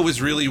right, this show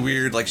was really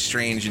weird, like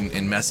strange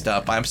and messed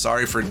up. I'm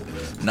sorry for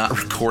not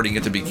recording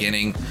at the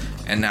beginning.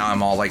 and now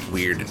I'm all like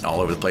weird and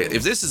all over the place.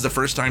 If this is the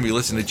first time you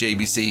listen to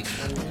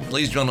JBC,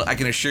 ladies and gentlemen, I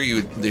can assure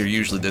you they're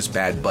usually this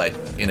bad, but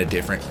in a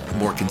different,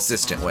 more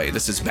consistent way.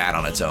 This is bad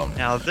on its own.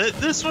 Now,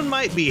 this one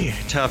might be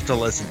tough to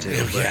listen to.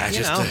 But,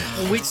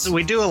 yeah,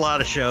 we do a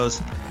lot of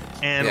shows,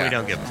 and we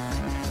don't give them.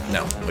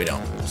 No, we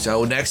don't.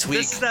 So next week...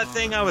 This is that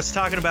thing I was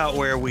talking about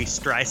where we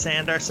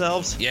Streisand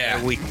ourselves.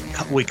 Yeah.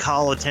 We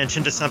call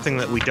attention to something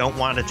that we don't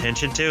want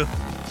attention to.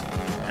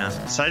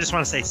 Yeah. So I just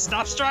want to say,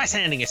 stop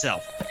Streisanding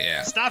yourself.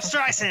 Yeah. Stop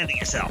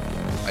Streisanding yourself.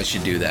 I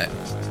should do that.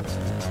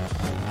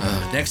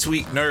 Next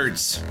week,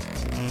 nerds.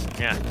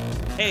 Yeah.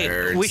 Hey,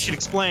 nerds. We should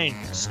explain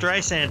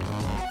Streisand.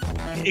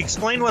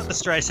 Explain what the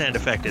Streisand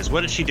effect is.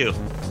 What did she do?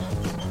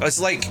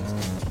 It's like...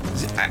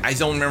 I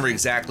don't remember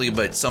exactly,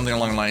 but something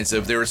along the lines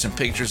of there were some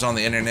pictures on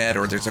the internet,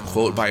 or there's a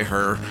quote by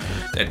her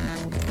that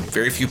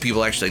very few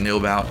people actually knew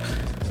about,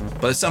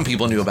 but some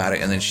people knew about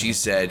it, and then she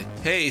said,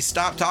 hey,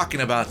 stop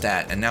talking about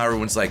that, and now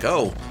everyone's like,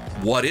 oh,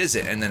 what is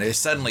it? And then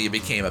it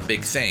became a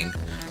big thing,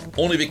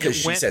 only because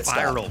she said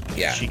viral. Stop.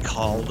 Yeah. She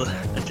called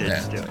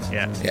attention to it.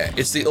 Yeah. Yeah,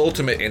 it's the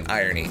ultimate in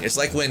irony. It's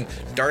like when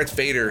Darth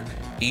Vader,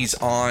 he's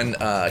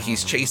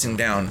chasing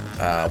down,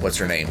 what's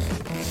her name?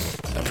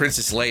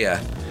 Princess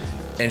Leia,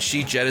 and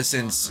she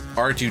jettisons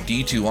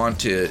R2-D2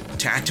 onto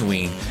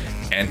Tatooine,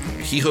 and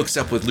he hooks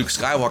up with Luke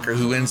Skywalker,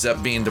 who ends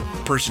up being the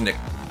person that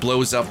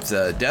blows up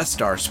the Death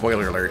Star,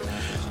 spoiler alert.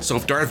 So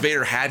if Darth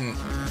Vader hadn't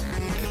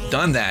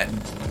done that,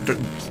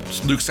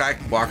 Luke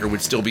Skywalker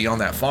would still be on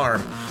that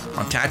farm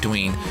on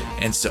Tatooine,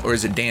 or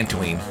is it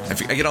Dantooine?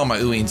 I get all my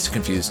ooings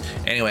confused.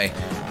 Anyway,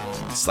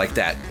 it's like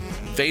that.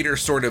 Vader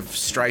sort of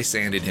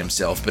Streisanded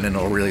himself, but in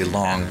a really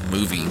long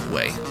movie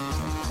way.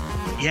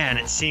 Yeah, and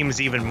it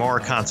seems even more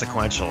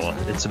consequential.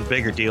 It's a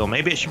bigger deal.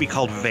 Maybe it should be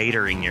called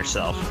Vadering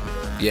yourself.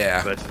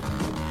 Yeah. But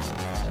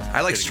I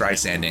like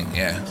Streisanding,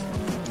 yeah.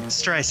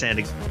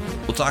 Streisanding.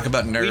 We'll talk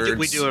about nerds.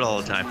 We do it all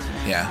the time.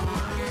 Yeah.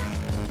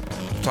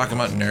 We'll talk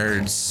about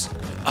nerds.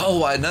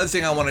 Oh, another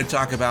thing I want to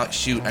talk about.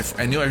 Shoot,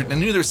 I knew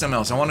there was something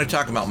else. I want to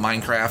talk about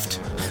Minecraft.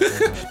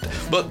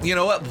 But you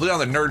know what? Put it on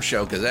the nerd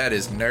show, because that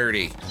is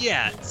nerdy.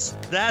 Yeah,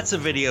 that's a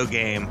video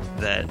game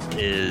that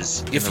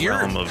is in the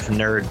realm of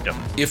nerddom.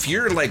 If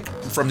you're like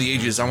from the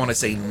ages, I want to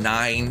say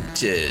 9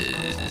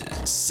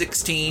 to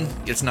 16,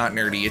 it's not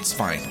nerdy. It's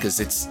fine, because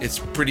it's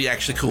pretty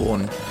actually cool,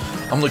 and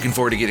I'm looking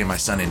forward to getting my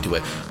son into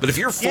it. But if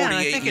you're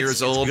 48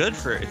 years old,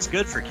 it's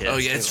good for kids. Oh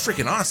yeah, it's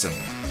freaking awesome.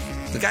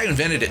 The guy who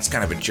invented it's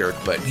kind of a jerk,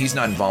 but he's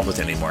not involved with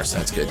it anymore, so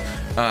that's good.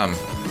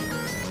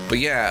 But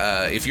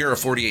yeah, if you're a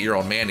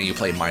 48-year-old man and you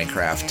play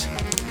Minecraft,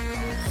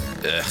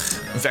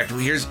 in fact,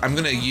 I'm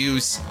gonna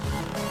use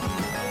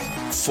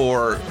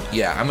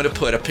I'm gonna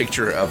put a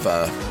picture of.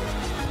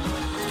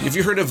 Have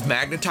you heard of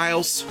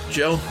Magnetiles,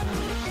 Joe?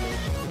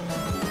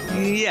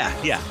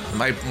 Yeah.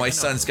 My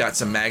son's got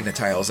some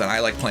Magnetiles, and I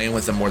like playing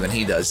with them more than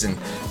he does. And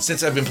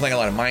since I've been playing a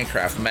lot of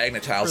Minecraft,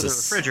 Magnetiles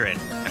is refrigerator.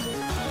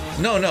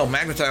 No,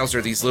 Magnetiles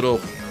are these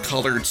little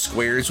colored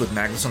squares with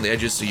magnets on the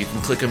edges, so you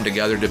can click them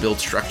together to build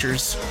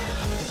structures.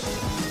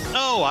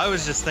 Oh, I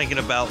was just thinking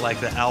about like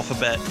the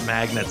alphabet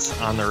magnets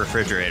on the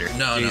refrigerator.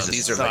 No,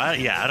 these are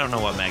I don't know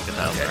what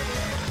Magnetiles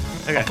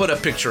are. Okay. I'll put a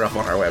picture up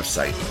on our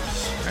website.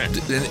 Right.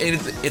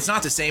 It's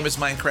not the same as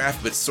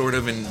Minecraft, but sort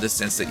of in the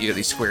sense that you have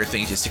these square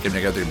things, you stick them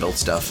together to build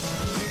stuff.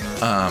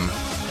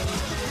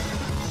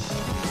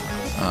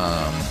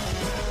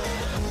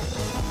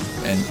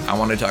 And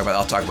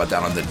I'll talk about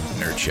that on the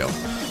Nerd Show.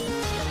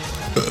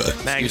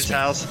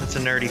 Magnetiles, it's a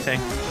nerdy thing.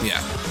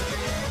 Yeah.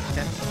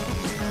 Okay.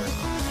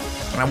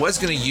 And I was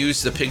going to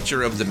use the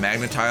picture of the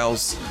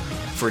Magnetiles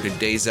for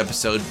today's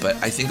episode, but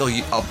I think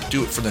I'll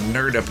do it for the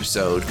nerd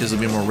episode because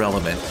it'll be more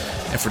relevant.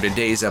 And for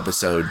today's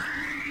episode,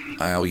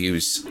 I'll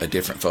use a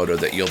different photo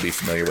that you'll be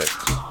familiar with.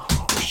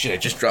 Shit, I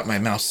just dropped my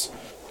mouse.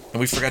 And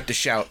we forgot to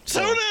shout.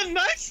 So. Tune in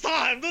next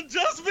time to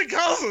Just Be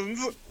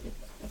Cousins.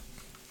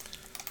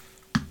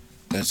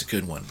 That's a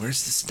good one.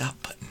 Where's the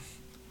stop button?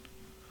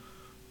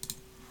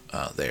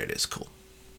 Oh, there it is. Cool.